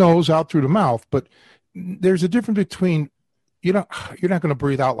 in through the nose, out through the mouth. But there's a difference between, you're not going to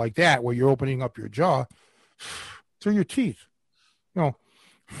breathe out like that where you're opening up your jaw through your teeth.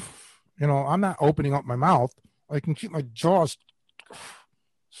 I'm not opening up my mouth. I can keep my jaws.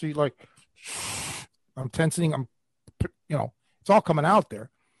 See, like I'm tensing. It's all coming out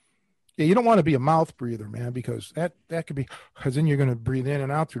there. Yeah, you don't want to be a mouth breather, man, because that could be, because then you're going to breathe in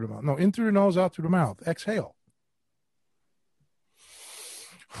and out through the mouth. No, in through the nose, out through the mouth. Exhale.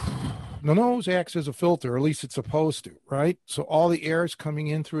 The nose acts as a filter, or at least it's supposed to, right? So all the air is coming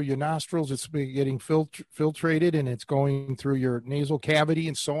in through your nostrils. It's getting filtrated, and it's going through your nasal cavity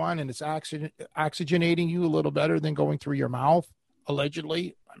and so on, and it's oxygenating you a little better than going through your mouth,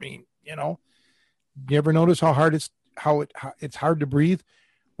 allegedly. I mean, you ever notice how it's hard to breathe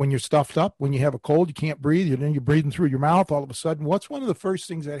when you're stuffed up, when you have a cold, you can't breathe, and then you're breathing through your mouth all of a sudden. What's one of the first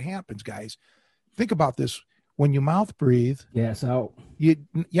things that happens, guys? Think about this. When you mouth breathe, gas out. You're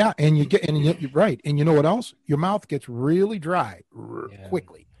right. And you know what else? Your mouth gets really dry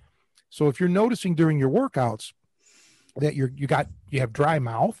quickly. So if you're noticing during your workouts that you have dry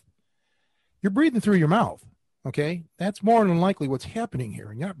mouth, you're breathing through your mouth. Okay. That's more than likely what's happening here.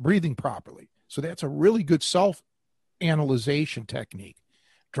 And you're not breathing properly. So that's a really good self-analyzation technique.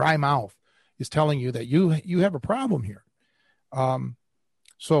 Dry mouth is telling you that you have a problem here.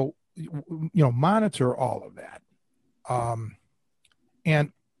 So monitor all of that.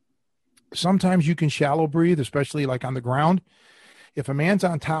 And sometimes you can shallow breathe, especially like on the ground. If a man's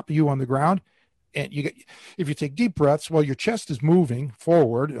on top of you on the ground, and if you take deep breaths, well, your chest is moving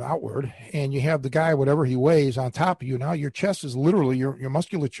forward, outward, and you have the guy, whatever he weighs, on top of you. Now your chest is literally, your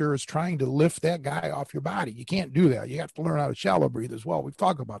musculature is trying to lift that guy off your body. You can't do that. You have to learn how to shallow breathe as well. We've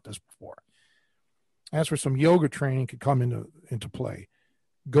talked about this before. That's where some yoga training could come into play.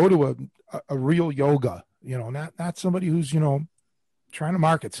 Go to a real yoga, not somebody who's, trying to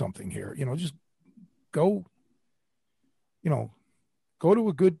market something here, just go to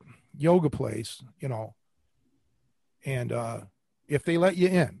a good yoga place, and if they let you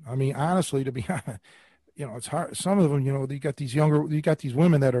in, I mean, honestly, to be honest, it's hard. Some of them, you got these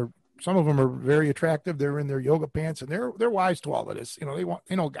women that are, some of them are very attractive. They're in their yoga pants and they're wise to all of this.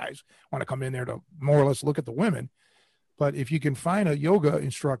 Guys want to come in there to more or less look at the women. But if you can find a yoga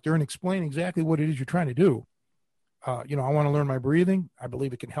instructor and explain exactly what it is you're trying to do, I want to learn my breathing. I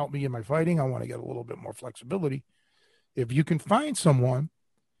believe it can help me in my fighting. I want to get a little bit more flexibility. If you can find someone,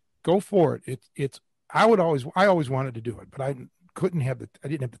 go for it. I always wanted to do it, but I didn't have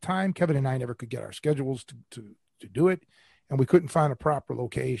the time. Kevin and I never could get our schedules to do it, and we couldn't find a proper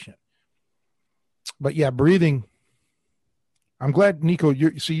location. But yeah, breathing. I'm glad, Nico,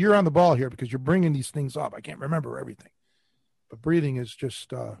 you're on the ball here because you're bringing these things up. I can't remember everything. But breathing is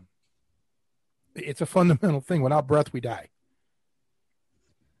just, it's a fundamental thing. Without breath, we die.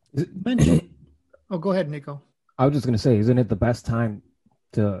 Oh, go ahead, Nico. I was just going to say, isn't it the best time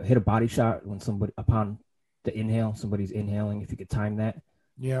to hit a body shot when upon the inhale, somebody's inhaling, if you could time that?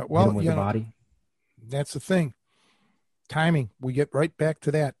 Yeah, well, with the body. That's the thing. Timing. We get right back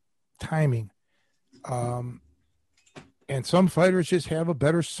to that. Timing. And some fighters just have a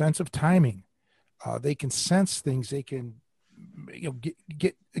better sense of timing. They can sense things. They can,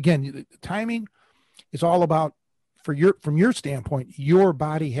 get again. Timing is all about, from your standpoint, your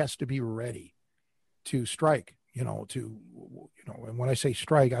body has to be ready to strike. And when I say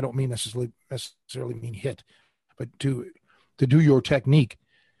strike, I don't mean necessarily mean hit, but to do your technique,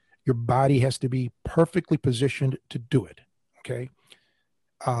 your body has to be perfectly positioned to do it. Okay.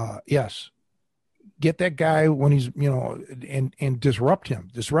 Yes. Get that guy when he's, and disrupt him,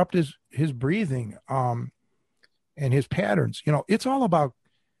 disrupt his breathing, and his patterns. It's all about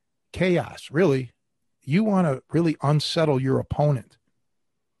chaos, really. You want to really unsettle your opponent.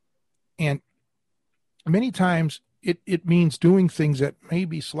 And many times it means doing things that may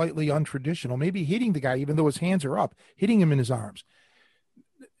be slightly untraditional, maybe hitting the guy, even though his hands are up, hitting him in his arms.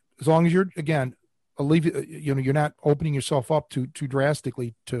 As long as you're, again, you're not opening yourself up too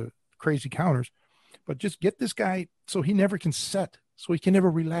drastically to crazy counters, but just get this guy so he never can set, so he can never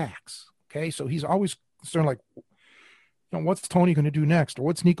relax. Okay. So he's always concerned, like, what's Tony going to do next? Or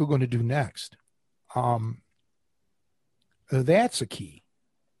what's Nico going to do next? That's a key.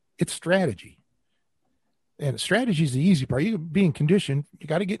 It's strategy. And strategy is the easy part. You being conditioned, you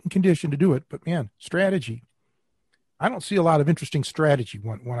got to get in condition to do it. But man, strategy. I don't see a lot of interesting strategy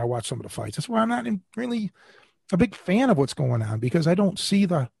when I watch some of the fights. That's why I'm not really a big fan of what's going on, because I don't see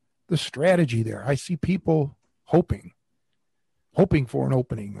the strategy there. I see people hoping for an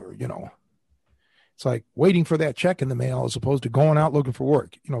opening, or, it's like waiting for that check in the mail as opposed to going out looking for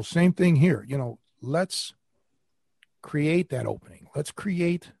work. Same thing here. Let's create that opening. Let's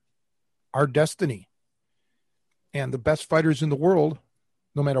create our destiny. And the best fighters in the world,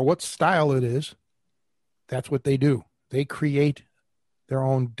 no matter what style it is, that's what they do. They create their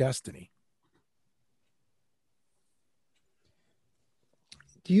own destiny.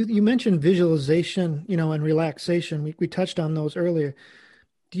 You mentioned visualization, and relaxation. We touched on those earlier.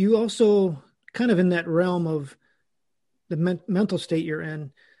 Do you also, kind of in that realm of the mental state you're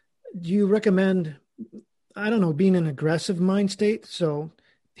in, do you recommend, I don't know, being in an aggressive mind state? So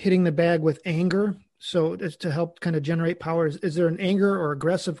hitting the bag with anger. So it's to help kind of generate power. Is there an anger or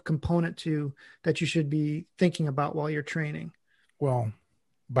aggressive component to that you should be thinking about while you're training? Well,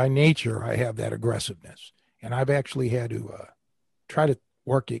 by nature, I have that aggressiveness, and I've actually had to try to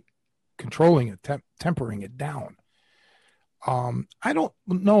work it, controlling it, tempering it down. I don't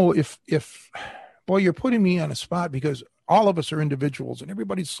know if boy, you're putting me on a spot because all of us are individuals and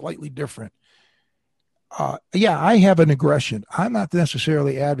everybody's slightly different. Yeah, I have an aggression. I'm not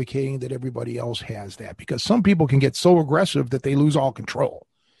necessarily advocating that everybody else has that because some people can get so aggressive that they lose all control.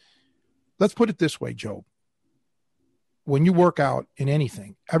 Let's put it this way, Joe. When you work out in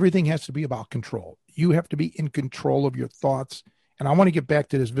anything, everything has to be about control. You have to be in control of your thoughts. And I want to get back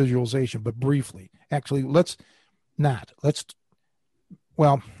to this visualization, but briefly. Actually, anyway,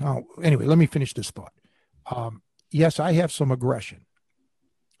 let me finish this thought. Yes, I have some aggression,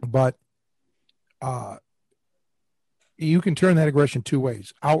 but you can turn that aggression two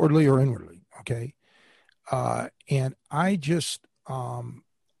ways, outwardly or inwardly. Okay. And I just,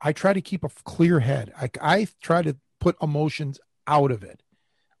 I try to keep a clear head. I try to put emotions out of it.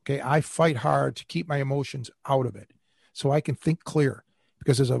 Okay. I fight hard to keep my emotions out of it so I can think clear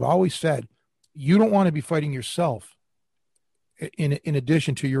because as I've always said, you don't want to be fighting yourself in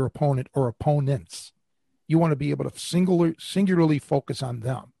addition to your opponent or opponents. You want to be able to singularly focus on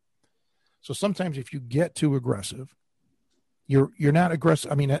them. So sometimes if you get too aggressive, you're not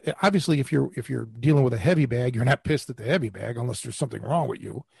aggressive. I mean, obviously if you're dealing with a heavy bag, you're not pissed at the heavy bag unless there's something wrong with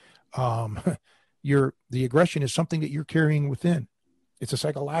you. The aggression is something that you're carrying within. It's a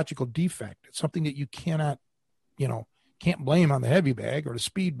psychological defect. It's something that you can't blame on the heavy bag or the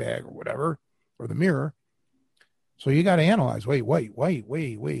speed bag or whatever, or the mirror. So you got to analyze, wait,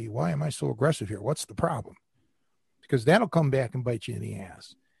 why am I so aggressive here? What's the problem? Because that'll come back and bite you in the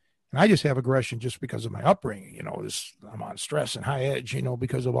ass. And I just have aggression just because of my upbringing, I'm on stress and high edge,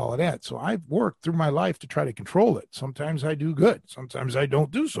 because of all of that. So I've worked through my life to try to control it. Sometimes I do good. Sometimes I don't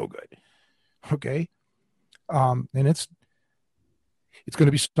do so good. Okay. And it's going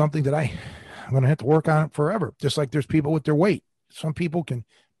to be something that I'm going to have to work on it forever. Just like there's people with their weight. Some people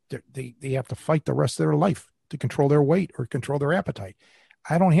they have to fight the rest of their life to control their weight or control their appetite.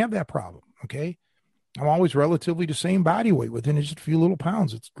 I don't have that problem. Okay. I'm always relatively the same body weight within just a few little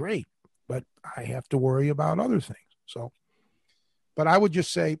pounds. It's great, but I have to worry about other things. So, but I would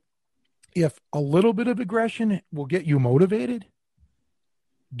just say if a little bit of aggression will get you motivated,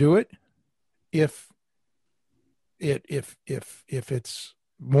 do it. If it's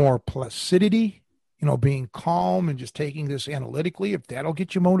more placidity, being calm and just taking this analytically, if that'll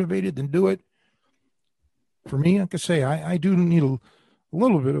get you motivated, then do it. For me, like I say, I do need a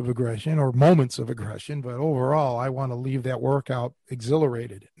little bit of aggression or moments of aggression, but overall, I want to leave that workout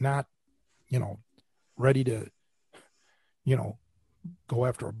exhilarated, not, ready to, go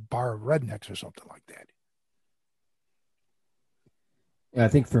after a bar of rednecks or something like that. Yeah, I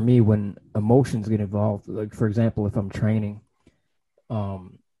think for me, when emotions get involved, like for example, if I'm training,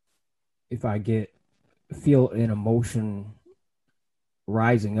 if I feel an emotion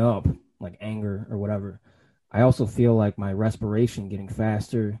rising up, like anger or whatever, I also feel like my respiration getting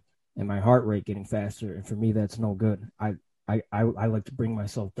faster and my heart rate getting faster. And for me, that's no good. I like to bring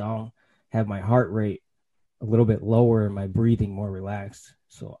myself down, have my heart rate a little bit lower and my breathing more relaxed.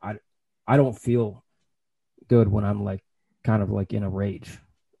 So I don't feel good when I'm like kind of like in a rage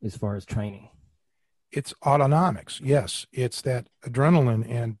as far as training. It's autonomics. Yes. It's that adrenaline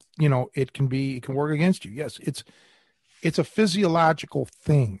and, it can work against you. Yes. It's a physiological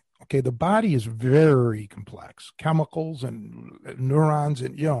thing. Okay, the body is very complex, chemicals and neurons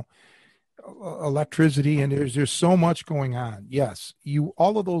and electricity, and there's so much going on. Yes,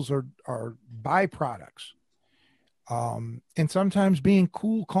 all of those are byproducts, and sometimes being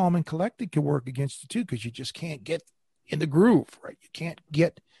cool, calm, and collected can work against you too because you just can't get in the groove, right? You can't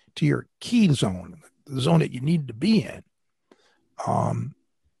get to your key zone, the zone that you need to be in.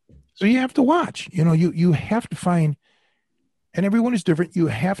 So you have to watch. You have to find. And everyone is different. You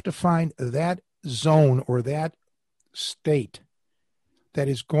have to find that zone or that state that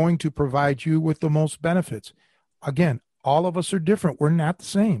is going to provide you with the most benefits. Again, all of us are different. We're not the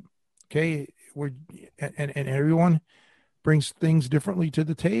same. Okay. And everyone brings things differently to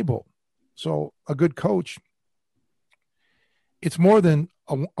the table. So a good coach, it's more than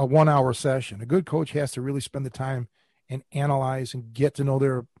a 1 hour session. A good coach has to really spend the time and analyze and get to know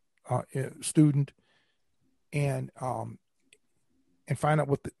their student and find out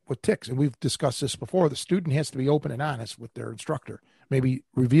what ticks. And we've discussed this before. The student has to be open and honest with their instructor, maybe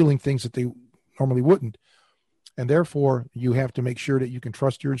revealing things that they normally wouldn't. And therefore, you have to make sure that you can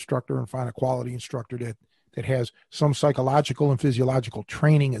trust your instructor and find a quality instructor that has some psychological and physiological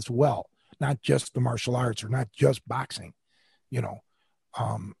training as well, not just the martial arts or not just boxing, you know,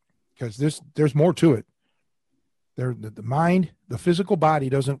 because there's more to it. The mind, the physical body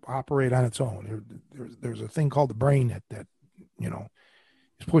doesn't operate on its own. There's a thing called the brain that you know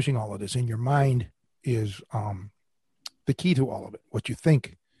is pushing all of this, and your mind is the key to all of it. What you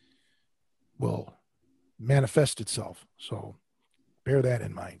think will manifest itself. So bear that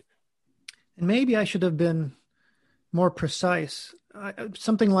in mind. And maybe I should have been more precise.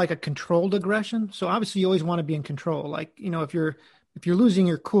 Something like a controlled aggression. So obviously you always want to be in control. Like, you know, if you're losing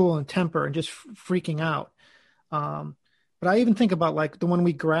your cool and temper and just freaking out. But I even think about like the when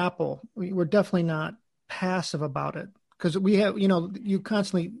we grapple, we're definitely not passive about it, because we have, you know, you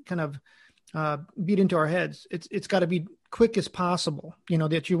constantly kind of beat into our heads. It's got to be quick as possible, you know,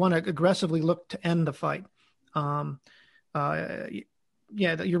 that you want to aggressively look to end the fight. That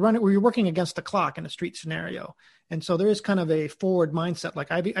you're working against the clock in a street scenario. And so there is kind of a forward mindset.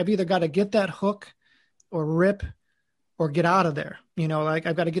 Like I've either got to get that hook or rip or get out of there, you know, like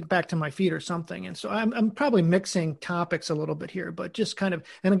I've got to get back to my feet or something. And so I'm probably mixing topics a little bit here, but just kind of,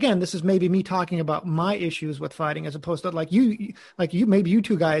 and again, this is maybe me talking about my issues with fighting as opposed to maybe you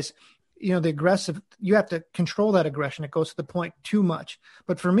two guys, you know, the aggressive, you have to control that aggression. It goes to the point too much.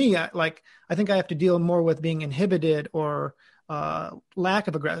 But for me, I think I have to deal more with being inhibited or lack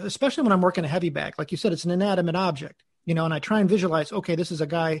of aggression, especially when I'm working a heavy bag. Like you said, it's an inanimate object, you know, and I try and visualize, okay, this is a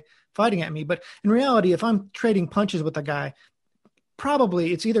guy fighting at me. But in reality, if I'm trading punches with a guy,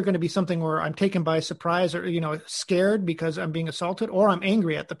 probably it's either going to be something where I'm taken by surprise or, you know, scared because I'm being assaulted, or I'm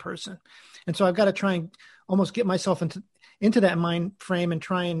angry at the person. And so I've got to try and almost get myself into that mind frame and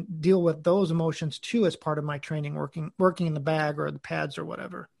try and deal with those emotions too as part of my training, working in the bag or the pads or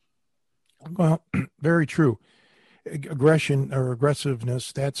whatever. Well, very true. Aggression or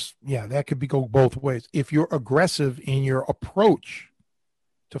aggressiveness, that could go both ways. If you're aggressive in your approach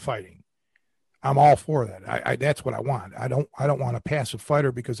to fighting, I'm all for that. That's what I want. I don't want a passive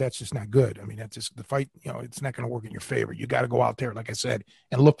fighter, because that's just not good. I mean, that's just the fight, you know, it's not going to work in your favor. You got to go out there, like I said,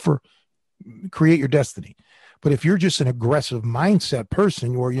 and create your destiny. But if you're just an aggressive mindset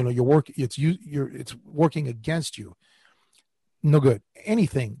person, or, you know, it's working against you, no good.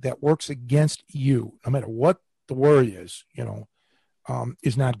 Anything that works against you, no matter what the word is, you know,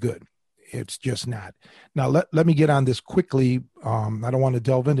 is not good. It's just not. Now, let me get on this quickly. I don't want to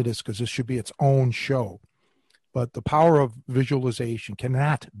delve into this because this should be its own show, but the power of visualization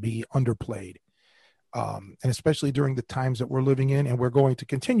cannot be underplayed. And especially during the times that we're living in and we're going to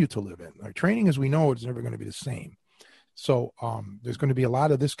continue to live in. Our training, as we know, is never going to be the same. So there's going to be a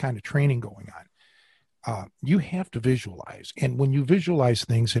lot of this kind of training going on. You have to visualize. And when you visualize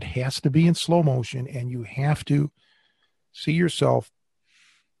things, it has to be in slow motion, and you have to see yourself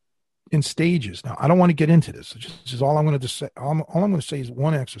in stages. Now, I don't want to get into this. This is all I'm going to say. All I'm going to say is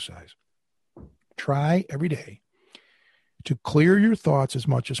one exercise. Try every day to clear your thoughts as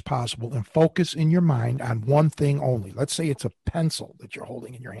much as possible and focus in your mind on one thing only. Let's say it's a pencil that you're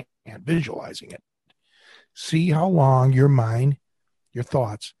holding in your hand, visualizing it. See how long your mind, your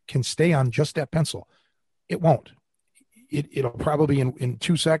thoughts can stay on just that pencil. It won't. It'll probably in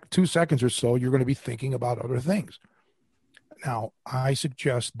 2 seconds or so, you're going to be thinking about other things. Now, I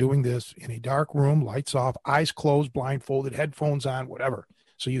suggest doing this in a dark room, lights off, eyes closed, blindfolded, headphones on, whatever.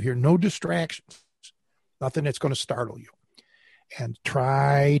 So you hear no distractions, nothing that's going to startle you. And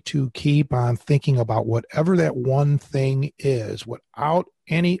try to keep on thinking about whatever that one thing is without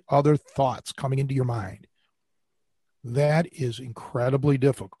any other thoughts coming into your mind. That is incredibly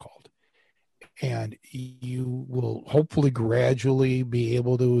difficult. And you will hopefully gradually be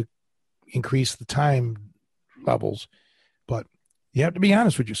able to increase the time levels. But you have to be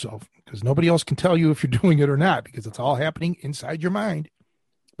honest with yourself, because nobody else can tell you if you're doing it or not, because it's all happening inside your mind.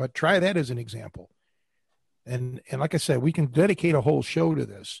 But try that as an example. And like I said, we can dedicate a whole show to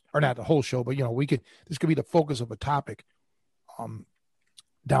this, or not the whole show, but, you know, this could be the focus of a topic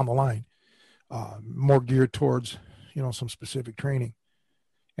down the line, more geared towards, you know, some specific training.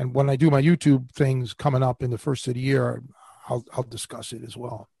 And when I do my YouTube things coming up in the first of the year, I'll discuss it as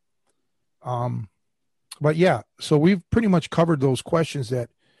well. But yeah, so we've pretty much covered those questions that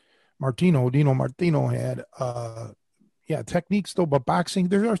Dino Martino had. Techniques though, but boxing,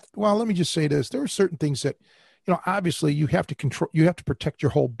 let me just say this. There are certain things that, you know, obviously you have to control, you have to protect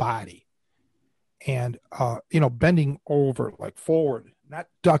your whole body. And, you know, bending over, like forward, not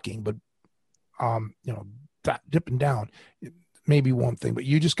ducking, but, you know, dipping down, maybe one thing, but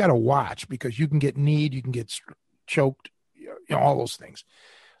you just got to watch, because you can get kneed, you can get choked, you know, all those things.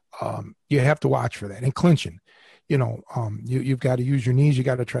 You have to watch for that. And clinching, you've got to use your knees. You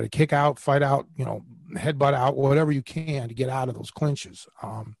got to try to kick out, fight out, headbutt out, whatever you can to get out of those clinches.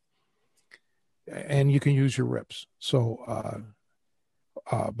 And you can use your rips. So,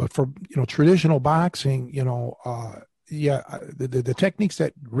 but for, traditional boxing, the techniques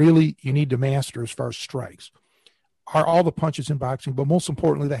that really you need to master as far as strikes are all the punches in boxing, but most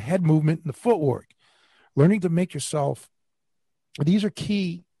importantly, the head movement and the footwork. Learning to make yourself, these are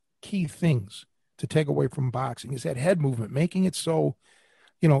key things to take away from boxing, is that head movement, making it so,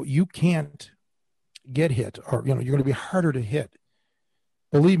 you can't get hit, or, you're going to be harder to hit.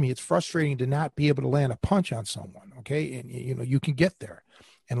 Believe me, it's frustrating to not be able to land a punch on someone. Okay. And, you can get there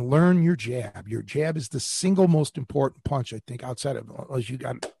and learn your jab. Your jab is the single most important punch, I think, outside of, unless you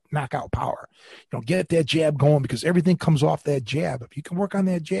got knockout power. Get that jab going, because everything comes off that jab. If you can work on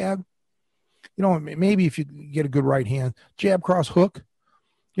that jab, maybe if you get a good right hand, jab, cross, hook,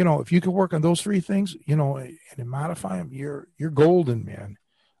 if you can work on those three things, and modify them, you're golden, man.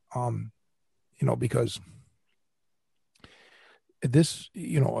 Because this,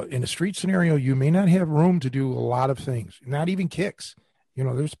 in a street scenario, you may not have room to do a lot of things, not even kicks.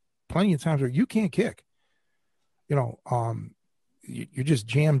 There's plenty of times where you can't kick. You're just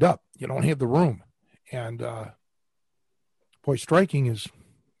jammed up. You don't have the room. And boy, striking is,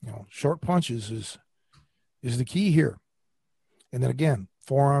 short punches is the key here. And then again,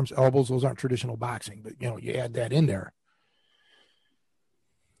 forearms, elbows, those aren't traditional boxing, but you add that in there.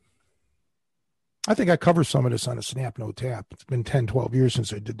 I think I covered some of this on a Snap No Tap. It's been 10, 12 years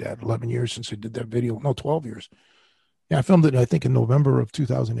since I did that, 11 years since I did that video. No, 12 years. Yeah, I filmed it, I think, in November of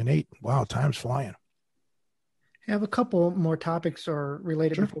 2008. Wow, time's flying. I have a couple more topics or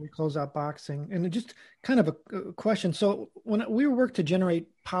related Sure. before we close out boxing. And just kind of a question. So when we work to generate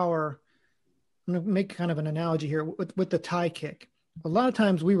power, I'm going to make kind of an analogy here with the Thai kick. A lot of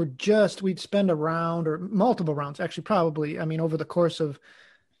times we'd spend a round or multiple rounds, actually probably, over the course of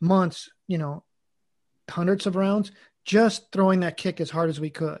months, hundreds of rounds, just throwing that kick as hard as we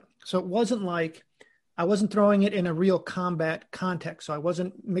could. So it wasn't like I wasn't throwing it in a real combat context. So I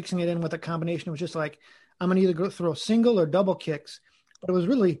wasn't mixing it in with a combination. It was just like, I'm going to either go throw single or double kicks, but it was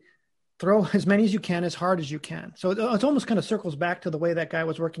really throw as many as you can, as hard as you can. So it almost kind of circles back to the way that guy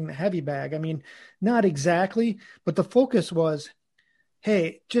was working the heavy bag. Not exactly, but the focus was,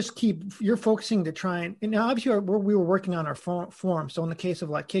 hey, you're focusing to try and now obviously we were working on our form. So in the case of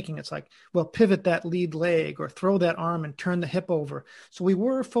like kicking, it's like, well, pivot that lead leg or throw that arm and turn the hip over. So we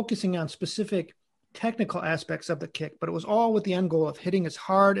were focusing on specific technical aspects of the kick, but it was all with the end goal of hitting as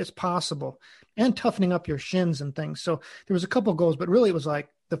hard as possible and toughening up your shins and things. So there was a couple of goals, but really it was like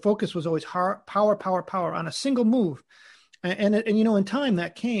the focus was always hard, power on a single move. And in time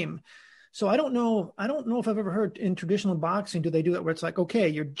that came. So I don't know if I've ever heard in traditional boxing, do they do it where it's like, okay,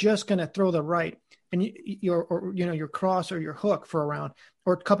 you're just going to throw the right and your cross or your hook for a round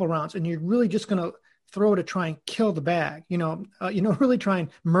or a couple rounds, and you're really just going to throw to try and kill the bag, really try and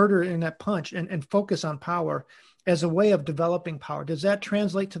murder in that punch and focus on power as a way of developing power. Does that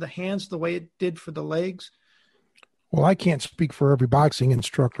translate to the hands the way it did for the legs? Well, I can't speak for every boxing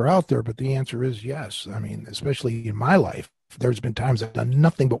instructor out there, but the answer is yes. Especially in my life, there's been times I've done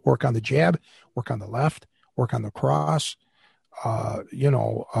nothing but work on the jab, work on the left, work on the cross, or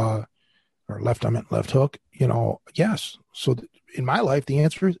left, I meant left hook, yes. So in my life, the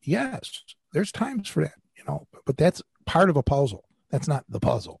answer is yes. There's times for that, but that's part of a puzzle. That's not the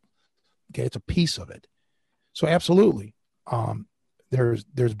puzzle. Okay. It's a piece of it. So absolutely. There's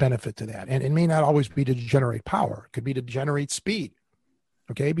benefit to that. And it may not always be to generate power. It could be to generate speed.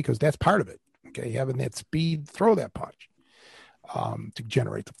 Okay. Because that's part of it. Okay. Having that speed, throw that punch, to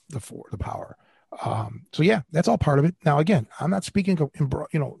generate the power. So yeah, that's all part of it. Now, again, I'm not speaking of,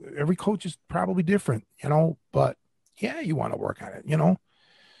 every coach is probably different, but yeah, you want to work on it,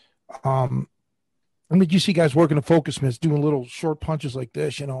 you see guys working the focus mitts, doing little short punches like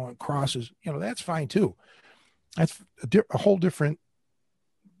this, and crosses, that's fine too. That's a whole different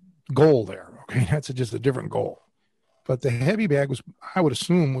goal there. Okay. That's just a different goal, but the heavy bag I would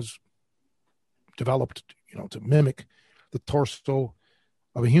assume was developed, to mimic the torso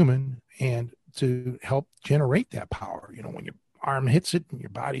of a human and to help generate that power. When your arm hits it and your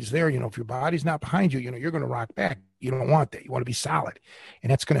body's there, if your body's not behind you, you're going to rock back. You don't want that. You want to be solid,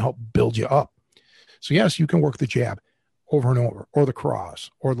 and that's going to help build you up. So yes, you can work the jab over and over, or the cross,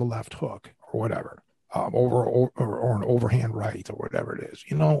 or the left hook, or whatever, or an overhand right, or whatever it is.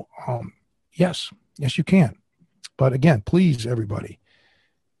 Yes, you can. But again, please, everybody,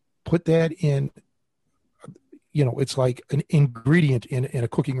 put that in. It's like an ingredient in a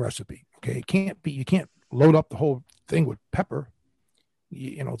cooking recipe. Okay, you can't load up the whole thing with pepper.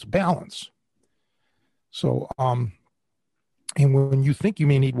 It's balance. So, and when you think you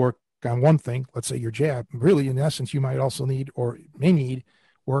may need work on one thing, let's say your jab, really, in essence, you might also need or may need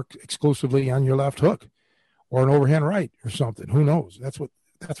work exclusively on your left hook or an overhand right or something. Who knows? That's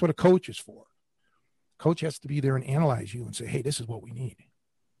what a coach is for. Coach has to be there and analyze you and say, hey, this is what we need.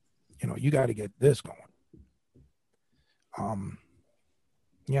 You got to get this going.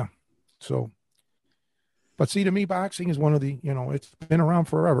 Yeah. So, but see, to me, boxing is one of the, it's been around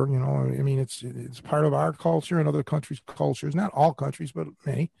forever. I mean, it's part of our culture and other countries' cultures, not all countries, but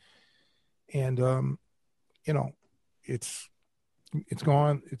many. And, it's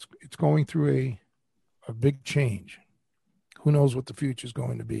going through a big change. Who knows what the future is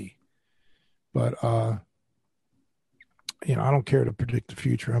going to be? But, I don't care to predict the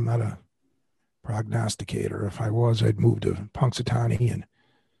future. I'm not a prognosticator. If I was, I'd move to Punxsutawney and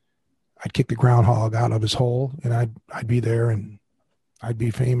I'd kick the groundhog out of his hole, and I'd be there, and I'd be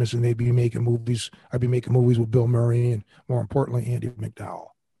famous, and they'd be making movies. I'd be making movies with Bill Murray and, more importantly, Andie MacDowell.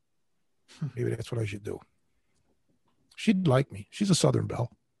 Maybe that's what I should do. She'd like me. She's a Southern belle.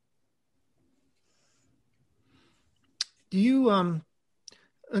 Do you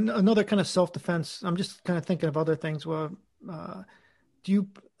another kind of self-defense? I'm just kind of thinking of other things. Well, do you?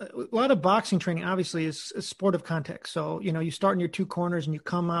 A lot of boxing training obviously is a sport of contact. So, you start in your two corners and you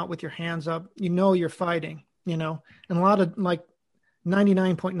come out with your hands up, you're fighting, and a lot of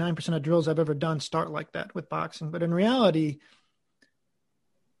 99.9% of drills I've ever done start like that with boxing. But in reality,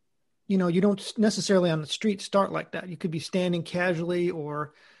 you don't necessarily on the street start like that. You could be standing casually,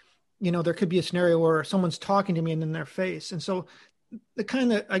 or, there could be a scenario where someone's talking to me and in their face. And so the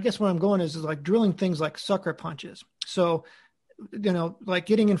kind of, I guess where I'm going is like drilling things like sucker punches. So, like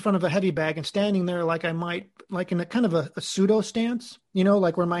getting in front of a heavy bag and standing there like I might, like in a kind of a pseudo stance,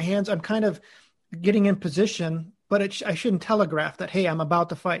 like where my hands, I'm kind of getting in position, but I shouldn't telegraph that, hey, I'm about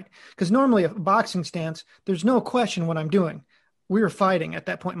to fight. Because normally a boxing stance, there's no question what I'm doing. We were fighting at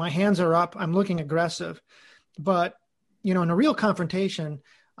that point. My hands are up. I'm looking aggressive. But, in a real confrontation,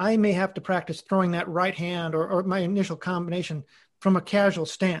 I may have to practice throwing that right hand or my initial combination from a casual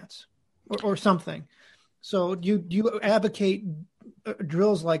stance or something. So do you advocate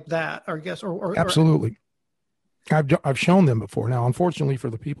drills like that, or I guess, or absolutely. I've shown them before. Now, unfortunately, for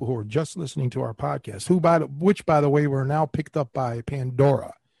the people who are just listening to our podcast, which by the way, were now picked up by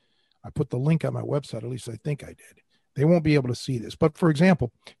Pandora. I put the link on my website. At least I think I did. They won't be able to see this. But for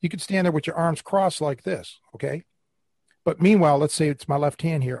example, you could stand there with your arms crossed like this. Okay. But meanwhile, let's say it's my left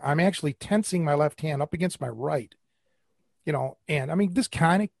hand here. I'm actually tensing my left hand up against my right, and I mean, this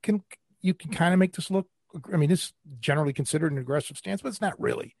you can kind of make this look, I mean, this is generally considered an aggressive stance, but it's not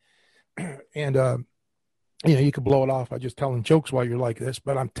really. And, you could blow it off by just telling jokes while you're like this,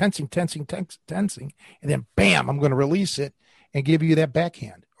 but I'm tensing. And then bam, I'm going to release it and give you that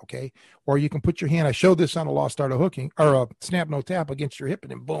backhand. Okay. Or you can put your hand, I showed this on a Lost Art of Hooking, or a snap, no tap against your hip, and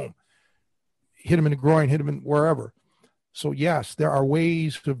then boom, hit him in the groin, hit him in wherever. So yes, there are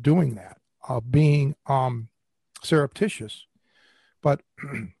ways of doing that, of being surreptitious, but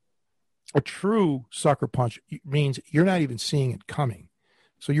a true sucker punch means you're not even seeing it coming.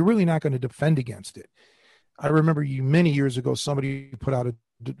 So you're really not going to defend against it. I remember many years ago, somebody put out a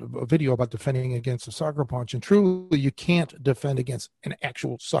video about defending against a sucker punch, and truly you can't defend against an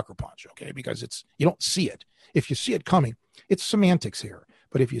actual sucker punch, okay? Because you don't see it. If you see it coming, it's semantics here.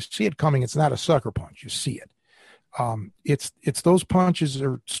 But if you see it coming, it's not a sucker punch. You see it. It's those punches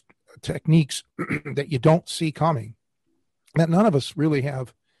or techniques that you don't see coming that none of us really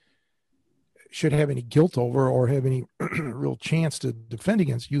should have any guilt over or have any real chance to defend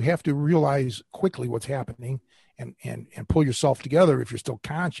against. You have to realize quickly what's happening and pull yourself together if you're still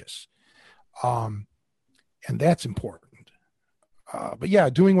conscious. And that's important. But yeah,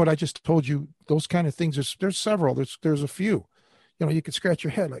 doing what I just told you, those kind of things, there's several, there's a few. You could scratch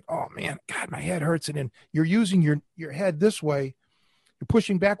your head like, oh man, God, my head hurts. And then you're using your head this way. You're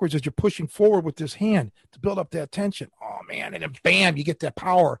pushing backwards as you're pushing forward with this hand to build up that tension. Oh man. And then bam, you get that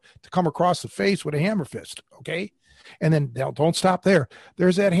power to come across the face with a hammer fist. Okay. And then don't stop there.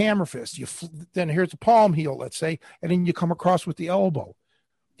 There's that hammer fist. Then here's the palm heel, let's say, and then you come across with the elbow,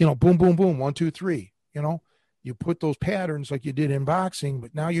 boom, boom, boom, 1, 2, 3, you put those patterns like you did in boxing,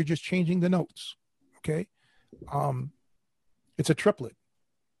 but now you're just changing the notes. Okay. It's a triplet.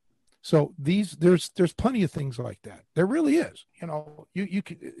 So there's plenty of things like that. There really is. You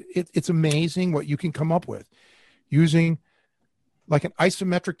can, it's amazing what you can come up with using like an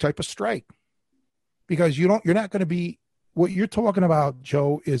isometric type of strike, because you're not going to be, what you're talking about,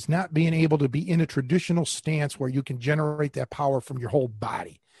 Joe, is not being able to be in a traditional stance where you can generate that power from your whole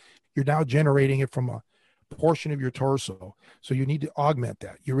body. You're now generating it from a portion of your torso. So you need to augment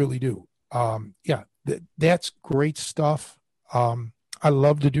that. You really do. Yeah. That's great stuff. I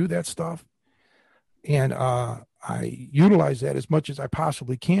love to do that stuff. And I utilize that as much as I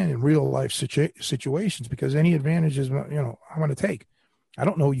possibly can in real life situations, because any advantages, I want to take. I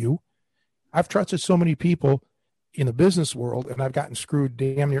don't know you. I've trusted so many people in the business world, and I've gotten screwed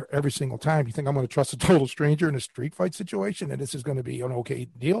damn near every single time. You think I'm going to trust a total stranger in a street fight situation and this is going to be an okay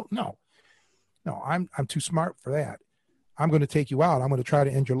deal? No, I'm too smart for that. I'm going to take you out. I'm going to try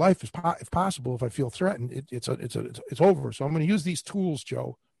to end your life if possible. If I feel threatened, it's over. So I'm going to use these tools,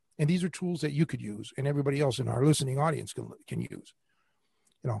 Joe. And these are tools that you could use and everybody else in our listening audience can use.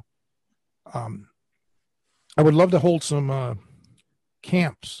 I would love to hold some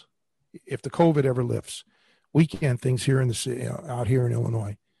camps if the COVID ever lifts, weekend things here in the city, out here in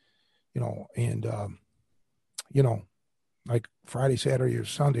Illinois, and like Friday, Saturday, or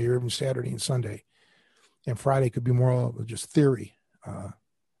Sunday, or even Saturday and Sunday. And Friday could be more of just theory.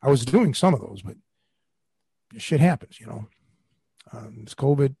 I was doing some of those, but shit happens, this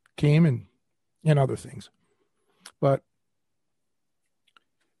COVID came and other things. But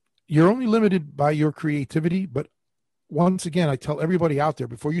you're only limited by your creativity. But once again, I tell everybody out there,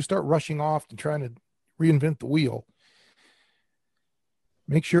 before you start rushing off and trying to reinvent the wheel,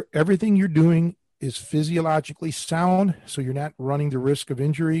 make sure everything you're doing is physiologically sound, so you're not running the risk of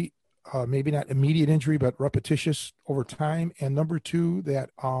injury, maybe not immediate injury, but repetitious over time. And number two,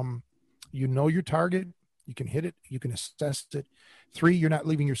 that your target, you can hit it, you can assess it. 3, you're not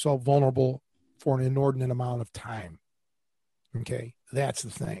leaving yourself vulnerable for an inordinate amount of time. Okay, that's the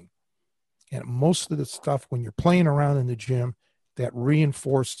thing. And most of the stuff, when you're playing around in the gym, that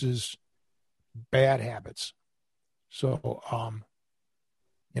reinforces bad habits. So,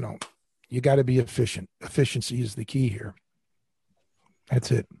 you got to be efficient. Efficiency is the key here.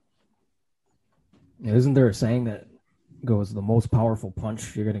 That's it. Isn't there a saying that goes, the most powerful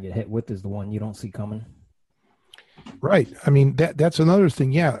punch you're going to get hit with is the one you don't see coming? Right. I mean, that's another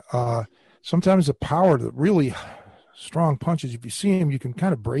thing. Yeah. Sometimes the power, the really strong punches, if you see them, you can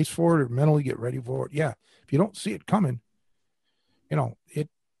kind of brace for it or mentally get ready for it. Yeah. If you don't see it coming,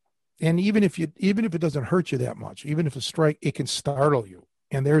 and even if it doesn't hurt you that much, even if a strike, it can startle you.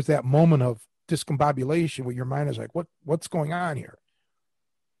 And there's that moment of discombobulation where your mind is like, what's going on here?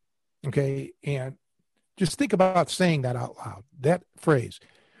 Okay. And just think about saying that out loud, that phrase,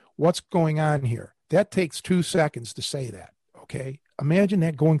 what's going on here? That takes 2 seconds to say that. Okay. Imagine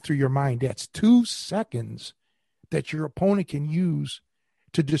that going through your mind. That's 2 seconds that your opponent can use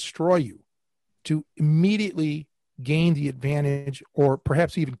to destroy you, to immediately gain the advantage, or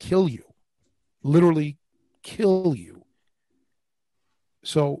perhaps even kill you, literally kill you.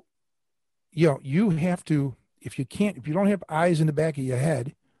 So, you have to, if you don't have eyes in the back of your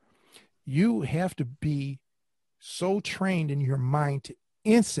head, you have to be so trained in your mind to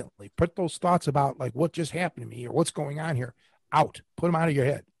instantly put those thoughts about like what just happened to me or what's going on here out, put them out of your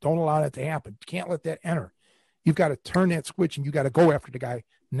head. Don't allow that to happen. You can't let that enter. You've got to turn that switch and you got to go after the guy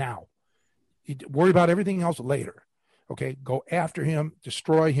now. You worry about everything else later. Okay. Go after him,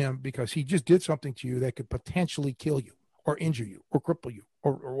 destroy him, because he just did something to you that could potentially kill you or injure you or cripple you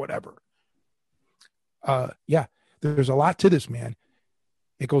or whatever. Yeah, there's a lot to this, man.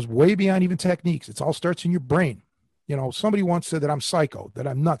 It goes way beyond even techniques. It all starts in your brain. Somebody once said that I'm psycho, that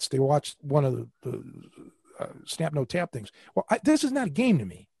I'm nuts. They watched one of the Snap, No Tap things. Well, this is not a game to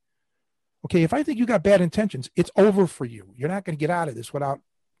me. Okay, if I think you got bad intentions, it's over for you. You're not going to get out of this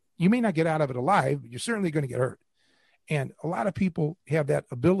you may not get out of it alive, but you're certainly going to get hurt. And a lot of people have that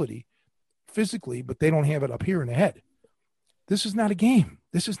ability physically, but they don't have it up here in the head. This is not a game.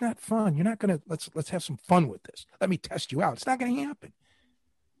 This is not fun. You're not going to, let's have some fun with this. Let me test you out. It's not going to happen.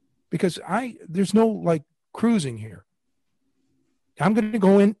 Because there's no like cruising here. I'm going to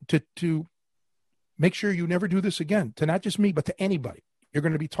go in to make sure you never do this again, to not just me, but to anybody. You're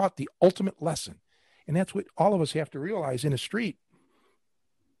going to be taught the ultimate lesson. And that's what all of us have to realize in a street.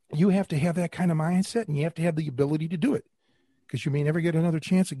 You have to have that kind of mindset, and you have to have the ability to do it, because you may never get another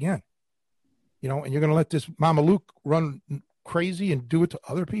chance again. And you're going to let this Mama Luke run crazy and do it to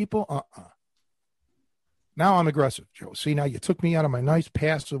other people? Now I'm aggressive, Joe. See, now you took me out of my nice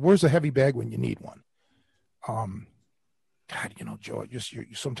passive. Where's the heavy bag when you need one? God, Joe,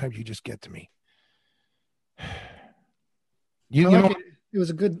 sometimes you just get to me. It was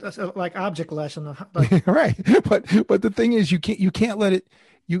a good object lesson. Right. But the thing is, you can't let it,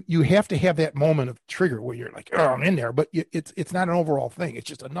 you have to have that moment of trigger where you're like, oh, I'm in there, but it's not an overall thing. It's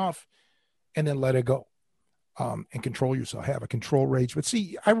just enough, and then let it go. And control yourself, have a control rage. But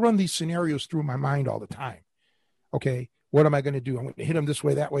see, I run these scenarios through my mind all the time. Okay, what am I going to do? I'm going to hit him this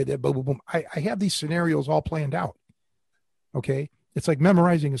way, that way, that boom, boom, boom. I have these scenarios all planned out. Okay, it's like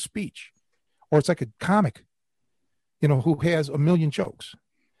memorizing a speech. or it's like a comic, who has a million jokes.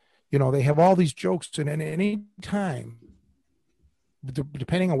 They have all these jokes, and at any time,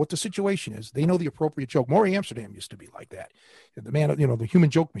 depending on what the situation is, they know the appropriate joke. Maury Amsterdam used to be like that. The man, the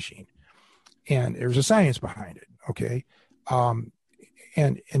human joke machine. And there's a science behind it. Okay.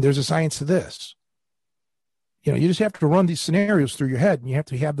 And there's a science to this. You just have to run these scenarios through your head, and you have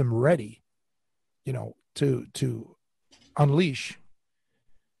to have them ready, to unleash.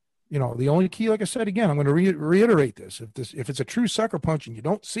 The only key, like I said, again, I'm going to reiterate this. If it's a true sucker punch and you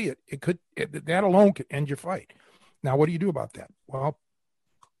don't see it, that alone could end your fight. Now, what do you do about that? Well,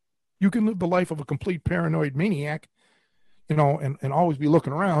 you can live the life of a complete paranoid maniac, and always be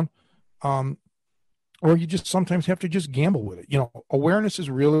looking around. Or you just sometimes have to just gamble with it. Awareness is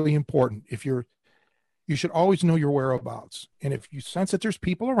really important. You should always know your whereabouts. And if you sense that there's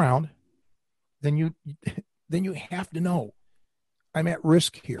people around, then you have to know I'm at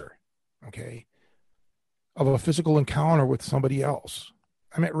risk here. Okay. Of a physical encounter with somebody else.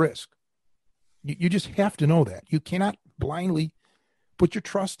 I'm at risk. You just have to know that. You cannot blindly put your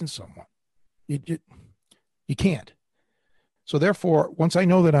trust in someone. You can't. So therefore, once I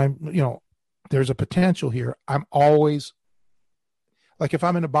know that there's a potential here, I'm always, like if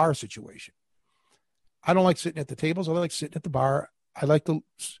I'm in a bar situation, I don't like sitting at the tables. I like sitting at the bar. I like to,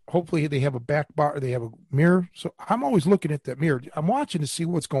 hopefully they have a back bar, they have a mirror. So I'm always looking at that mirror. I'm watching to see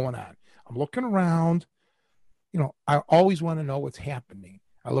what's going on. I'm looking around. I always want to know what's happening.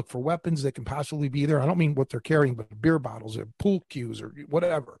 I look for weapons that can possibly be there. I don't mean what they're carrying, but beer bottles or pool cues or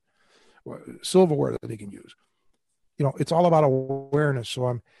whatever, or silverware that they can use. It's all about awareness.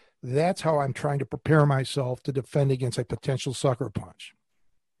 So that's how I'm trying to prepare myself to defend against a potential sucker punch.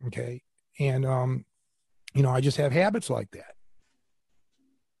 Okay. And, I just have habits like that.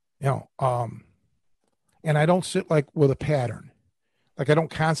 And I don't sit like with a pattern. Like I don't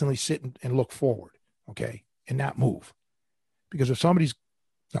constantly sit and look forward. Okay. And not move. Because if somebody's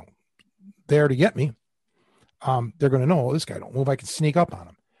there to get me, they're going to know, oh, this guy don't move. I can sneak up on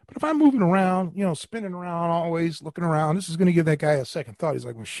him. But if I'm moving around, spinning around, always looking around, this is going to give that guy a second thought. He's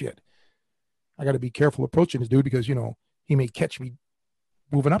like, well, shit, I got to be careful approaching this dude because, he may catch me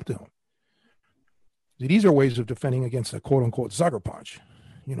moving up to him. These are ways of defending against a quote unquote sucker punch.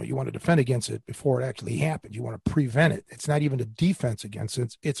 You want to defend against it before it actually happens. You want to prevent it. It's not even a defense against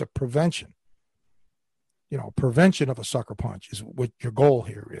it. It's a prevention. Prevention of a sucker punch is what your goal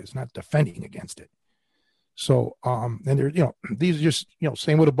here is, not defending against it. So, and there, these are just,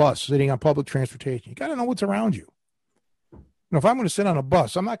 same with a bus, sitting on public transportation. You got to know what's around you. If I'm going to sit on a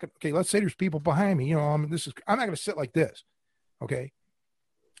bus, I'm not going to, okay, let's say there's people behind me, I'm not going to sit like this. Okay.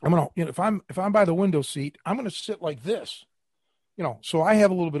 I'm going to, if I'm by the window seat, I'm going to sit like this, so I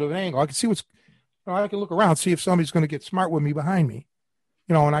have a little bit of an angle. I can see I can look around, see if somebody's going to get smart with me behind me,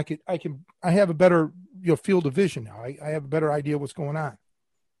 and I have a better, field of vision now. I have a better idea what's going on.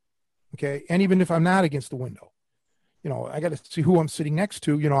 Okay. And even if I'm not against the window, I got to see who I'm sitting next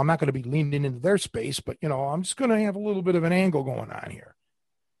to. I'm not going to be leaning into their space, but, I'm just going to have a little bit of an angle going on here.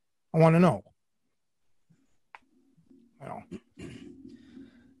 I want to know.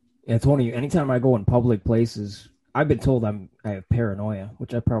 Yeah, it's funny. Anytime I go in public places, I've been told I have paranoia,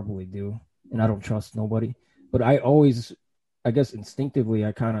 which I probably do, and I don't trust nobody. But I always, I guess instinctively,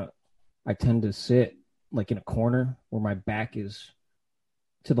 I tend to sit like in a corner where my back is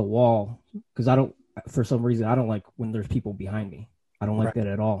to the wall because for some reason, I don't like when there's people behind me. I don't like that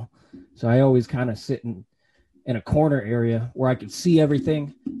at all. So I always kind of sit in a corner area where I can see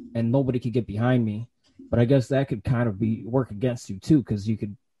everything and nobody could get behind me. But I guess that could kind of work against you too, because you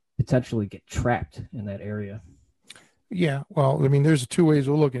could potentially get trapped in that area. Yeah. Well, there's two ways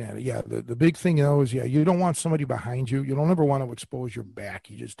of looking at it. Yeah. The big thing though is, you don't want somebody behind you. You don't ever want to expose your back.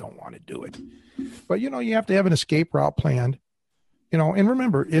 You just don't want to do it. But, you have to have an escape route planned, and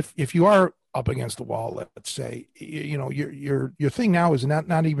remember, if you are up against the wall, let's say, your thing now is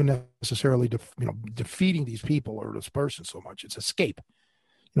not even necessarily, defeating these people or this person so much. It's escape,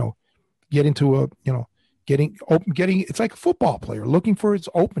 get into getting, it's like a football player looking for its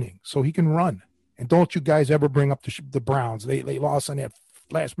opening so he can run. And don't you guys ever bring up the Browns. They lost on that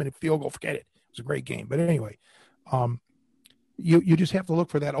last minute field goal. Forget it. It was a great game. But anyway, you just have to look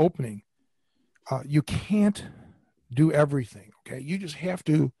for that opening. You can't do everything. Okay. You just have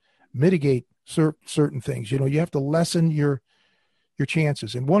to mitigate certain things. You have to lessen your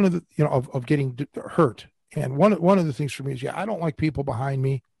chances. And one of the, of getting hurt. And one of the things for me is, I don't like people behind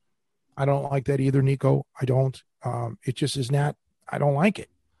me. I don't like that either, Nico. I don't. It just is not. I don't like it.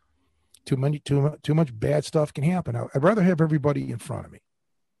 Too much bad stuff can happen. I'd rather have everybody in front of me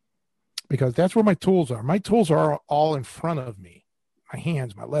because that's where my tools are. My tools are all in front of me. my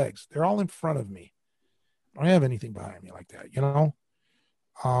hands, my legs, they're all in front of me. I don't have anything behind me like that, you know?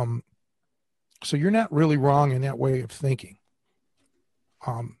 So you're not really wrong in that way of thinking.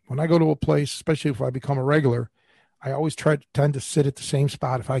 When I go to a place, especially if I become a regular, I always tend to sit at the same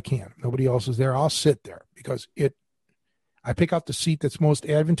spot if I can. If nobody else is there, I'll sit there because I pick out the seat that's most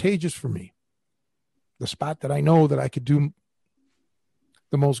advantageous for me. The spot that I know that I could do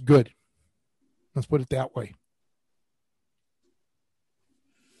the most good. Let's put it that way.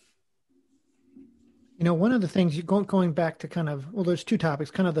 You know, one of the things going back to kind of, well, there's two topics,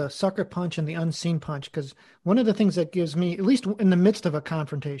 kind of the sucker punch and the unseen punch, because one of the things that gives me, at least in the midst of a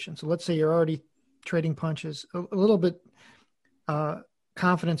confrontation, so let's say you're already trading punches, a little bit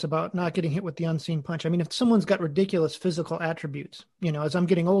confidence about not getting hit with the unseen punch. I mean, if someone's got ridiculous physical attributes, you know, as I'm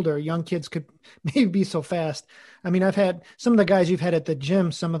getting older, young kids could maybe be so fast. I mean, I've had some of the guys you've had at the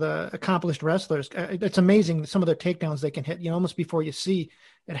gym, some of the accomplished wrestlers, it's amazing some of their takedowns they can hit, you know, almost before you see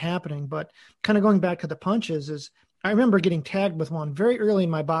it happening. But kind of going back to the punches is, I remember getting tagged with one very early in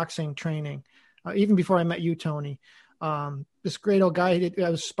my boxing training, even before I met you, Tony. This great old guy, I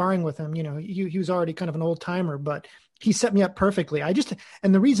was sparring with him, you know, he was already kind of an old timer, but he set me up perfectly.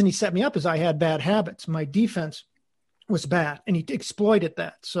 And the reason he set me up is I had bad habits. My defense was bad and he exploited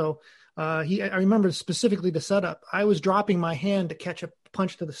that. So I remember specifically the setup. I was dropping my hand to catch a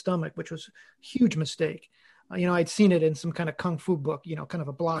punch to the stomach, which was a huge mistake. You know, I'd seen it in some kind of Kung Fu book, you know, kind of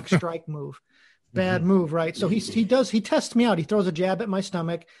a block strike move. Bad move, right? So he tests me out. He throws a jab at my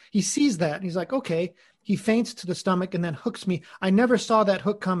stomach. He sees that and he's like, okay. He feints to the stomach and then hooks me. I never saw that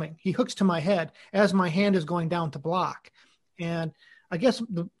hook coming. He hooks to my head as my hand is going down to block. And I guess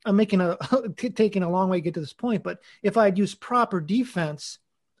I'm taking a long way to get to this point, but if I had used proper defense,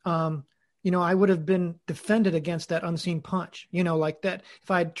 you know, I would have been defended against that unseen punch, you know, like that.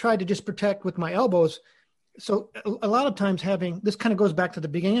 If I had tried to just protect with my elbows. So a lot of times this kind of goes back to the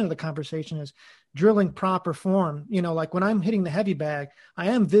beginning of the conversation, is drilling proper form. You know, like when I'm hitting the heavy bag, I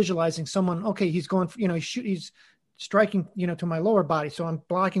am visualizing someone, okay, he's going, you know, he's striking, you know, to my lower body. So I'm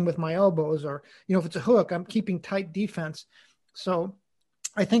blocking with my elbows, or, you know, if it's a hook, I'm keeping tight defense. So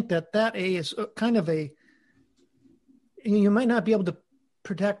I think that is kind of you might not be able to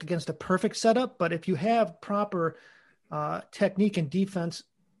protect against a perfect setup, but if you have proper technique and defense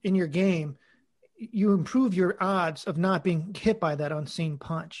in your game, you improve your odds of not being hit by that unseen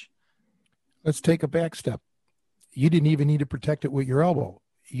punch. Let's take a back step. You didn't even need to protect it with your elbow.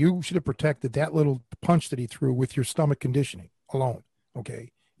 You should have protected that little punch that he threw with your stomach conditioning alone.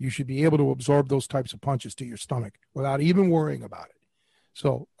 Okay. You should be able to absorb those types of punches to your stomach without even worrying about it.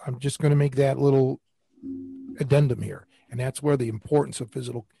 So I'm just going to make that little addendum here. And that's where the importance of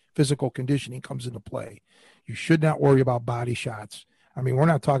physical conditioning comes into play. You should not worry about body shots. I mean, we're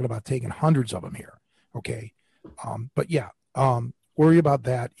not talking about taking hundreds of them here. Okay. But yeah, worry about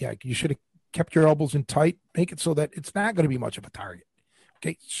that. Yeah. You should have kept your elbows in tight, make it so that it's not going to be much of a target.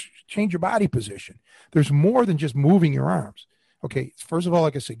 Okay. Change your body position. There's more than just moving your arms. Okay. First of all,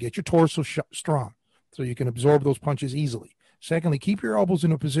 like I said, get your torso strong so you can absorb those punches easily. Secondly, keep your elbows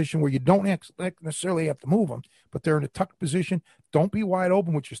in a position where you don't necessarily have to move them, but they're in a tucked position. Don't be wide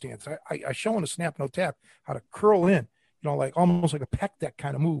open with your stance. I show in a snap, no tap how to curl in, you know, like almost like a pec deck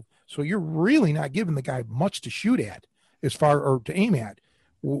kind of move. So you're really not giving the guy much to shoot at or to aim at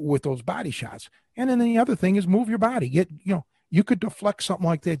with those body shots. And then the other thing is move your body. You could deflect something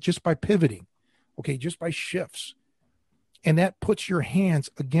like that just by pivoting. Okay. Just by shifts. And that puts your hands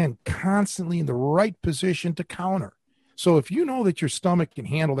again, constantly in the right position to counter. So if you know that your stomach can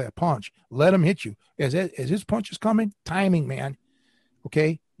handle that punch, let him hit you. As his punch is coming, timing, man.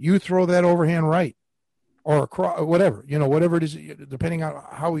 Okay. You throw that overhand right or across, whatever it is, depending on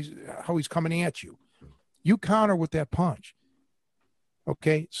how he's coming at you. You counter with that punch.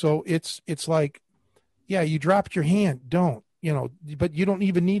 Okay. So it's like, yeah, you dropped your hand. Don't, but you don't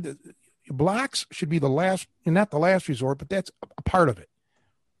even need blocks should be the last, and not the last resort, but that's a part of it.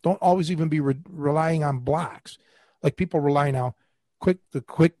 Don't always even be relying on blocks. Like people rely now, the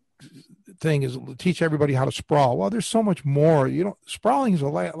quick thing is to teach everybody how to sprawl. Well, there's so much more. Sprawling is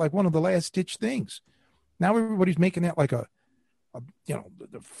like one of the last ditch things. Now everybody's making that like the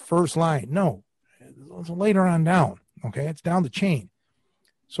first line. No, it's later on down. Okay, it's down the chain.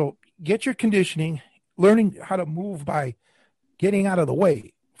 So get your conditioning, learning how to move by getting out of the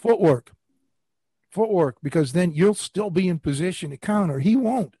way. Footwork, because then you'll still be in position to counter. He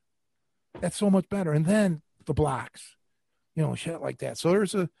won't. That's so much better. And then the blocks, shit like that. So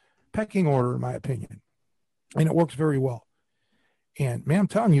there's a pecking order, in my opinion, and it works very well. And man, I'm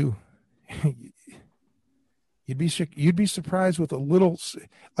telling you, you'd be surprised with a little,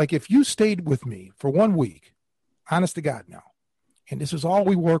 like if you stayed with me for 1 week, honest to God now, and this is all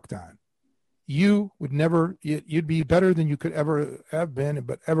we worked on, you would never, you'd be better than you could ever have been,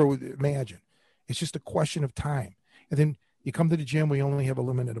 but ever would imagine. It's just a question of time. And then you come to the gym, we only have a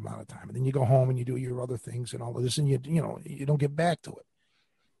limited amount of time. And then you go home and you do your other things and all of this, and you don't get back to it.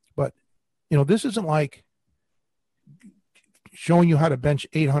 But, this isn't like showing you how to bench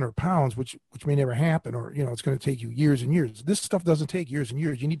 800 pounds, which may never happen, or, it's going to take you years and years. This stuff doesn't take years and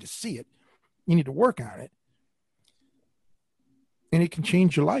years. You need to see it. You need to work on it. And it can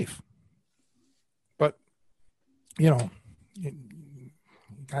change your life. But, you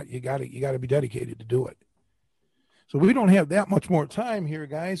got to be dedicated to do it. So we don't have that much more time here,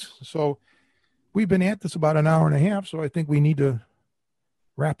 guys. So we've been at this about an hour and a half. So I think we need to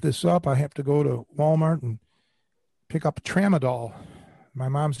wrap this up. I have to go to Walmart and pick up Tramadol. My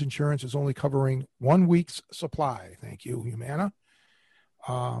mom's insurance is only covering 1 week's supply. Thank you, Humana.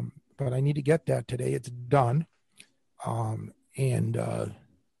 But I need to get that today. It's done. I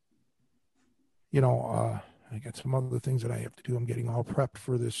got some other things that I have to do. I'm getting all prepped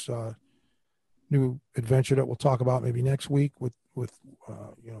for this new adventure that we'll talk about maybe next week with what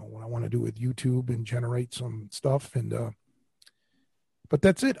I want to do with YouTube and generate some stuff. But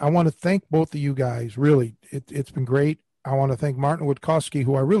that's it. I want to thank both of you guys. Really, it's been great. I want to thank Martin Witkowski,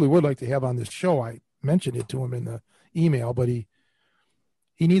 who I really would like to have on this show. I mentioned it to him in the email, but he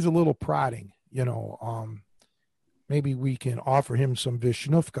needs a little prodding. Maybe we can offer him some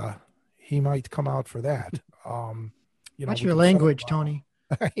Vishnufka. He might come out for that. What's your language, Tony?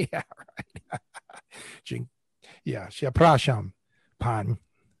 Yeah, right. Yeah, przepraszam, pan.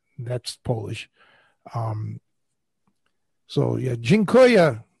 That's Polish. So yeah,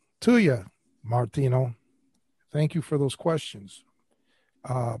 dziękuję to you, Martino. Thank you for those questions.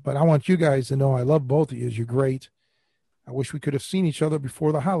 But I want you guys to know I love both of you. You're great. I wish we could have seen each other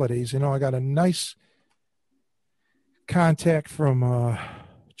before the holidays. I got a nice contact from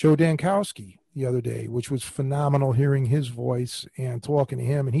Joe Dankowski the other day, which was phenomenal hearing his voice and talking to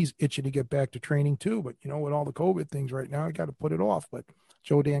him. And he's itching to get back to training too. But, with all the COVID things right now, I got to put it off. But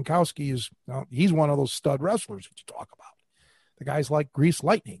Joe Dankowski he's one of those stud wrestlers that you talk about. The guy's like Grease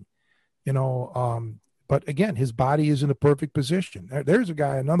Lightning, but again, his body is in a perfect position. There's a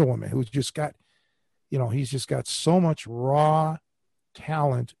guy, another one, man, who's just got, he's just got so much raw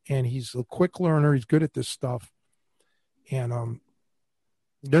talent, and he's a quick learner. He's good at this stuff. And,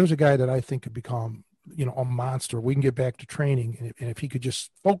 there's a guy that I think could become, a monster. We can get back to training. And if he could just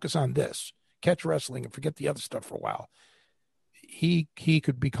focus on this, catch wrestling and forget the other stuff for a while, he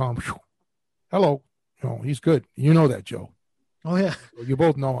could become, hello, he's good. You know that, Joe. Oh yeah. You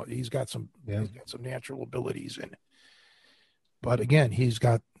both know he's got some natural abilities in it. But again, he's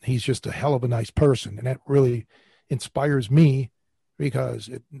just a hell of a nice person. And that really inspires me, because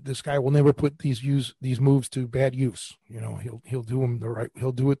this guy will never put these moves to bad use. He'll do them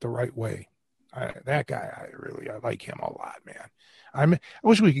he'll do it the right way. That guy, I like him a lot, man. I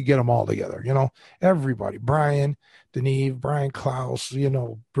wish we could get them all together. Everybody, Brian, Deneve, Brian Klaus,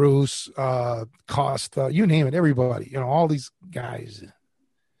 Bruce, Costa, you name it, everybody, all these guys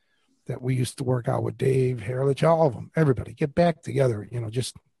that we used to work out with, Dave, Herlich, all of them, everybody get back together, and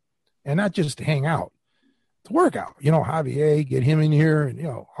not just to hang out. To work out, Javier, get him in here, and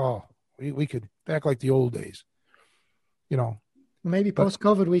we could act like the old days, Maybe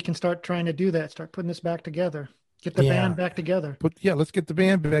post-COVID we can start trying to do that. Start putting this back together. Get the band back together. But yeah, let's get the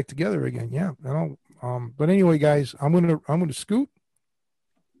band back together again. Yeah, but anyway, guys, I'm gonna scoot.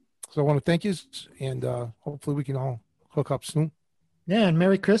 So I want to thank you, and hopefully we can all hook up soon. Yeah, and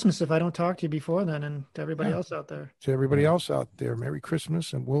Merry Christmas if I don't talk to you before then, and to everybody else out there. To everybody else out there, Merry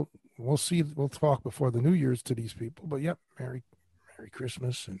Christmas, and we'll see. We'll talk before the New Year's to these people. But yep, Merry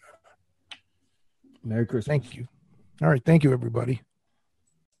Christmas, and Merry Christmas. Thank you. All right, thank you, everybody.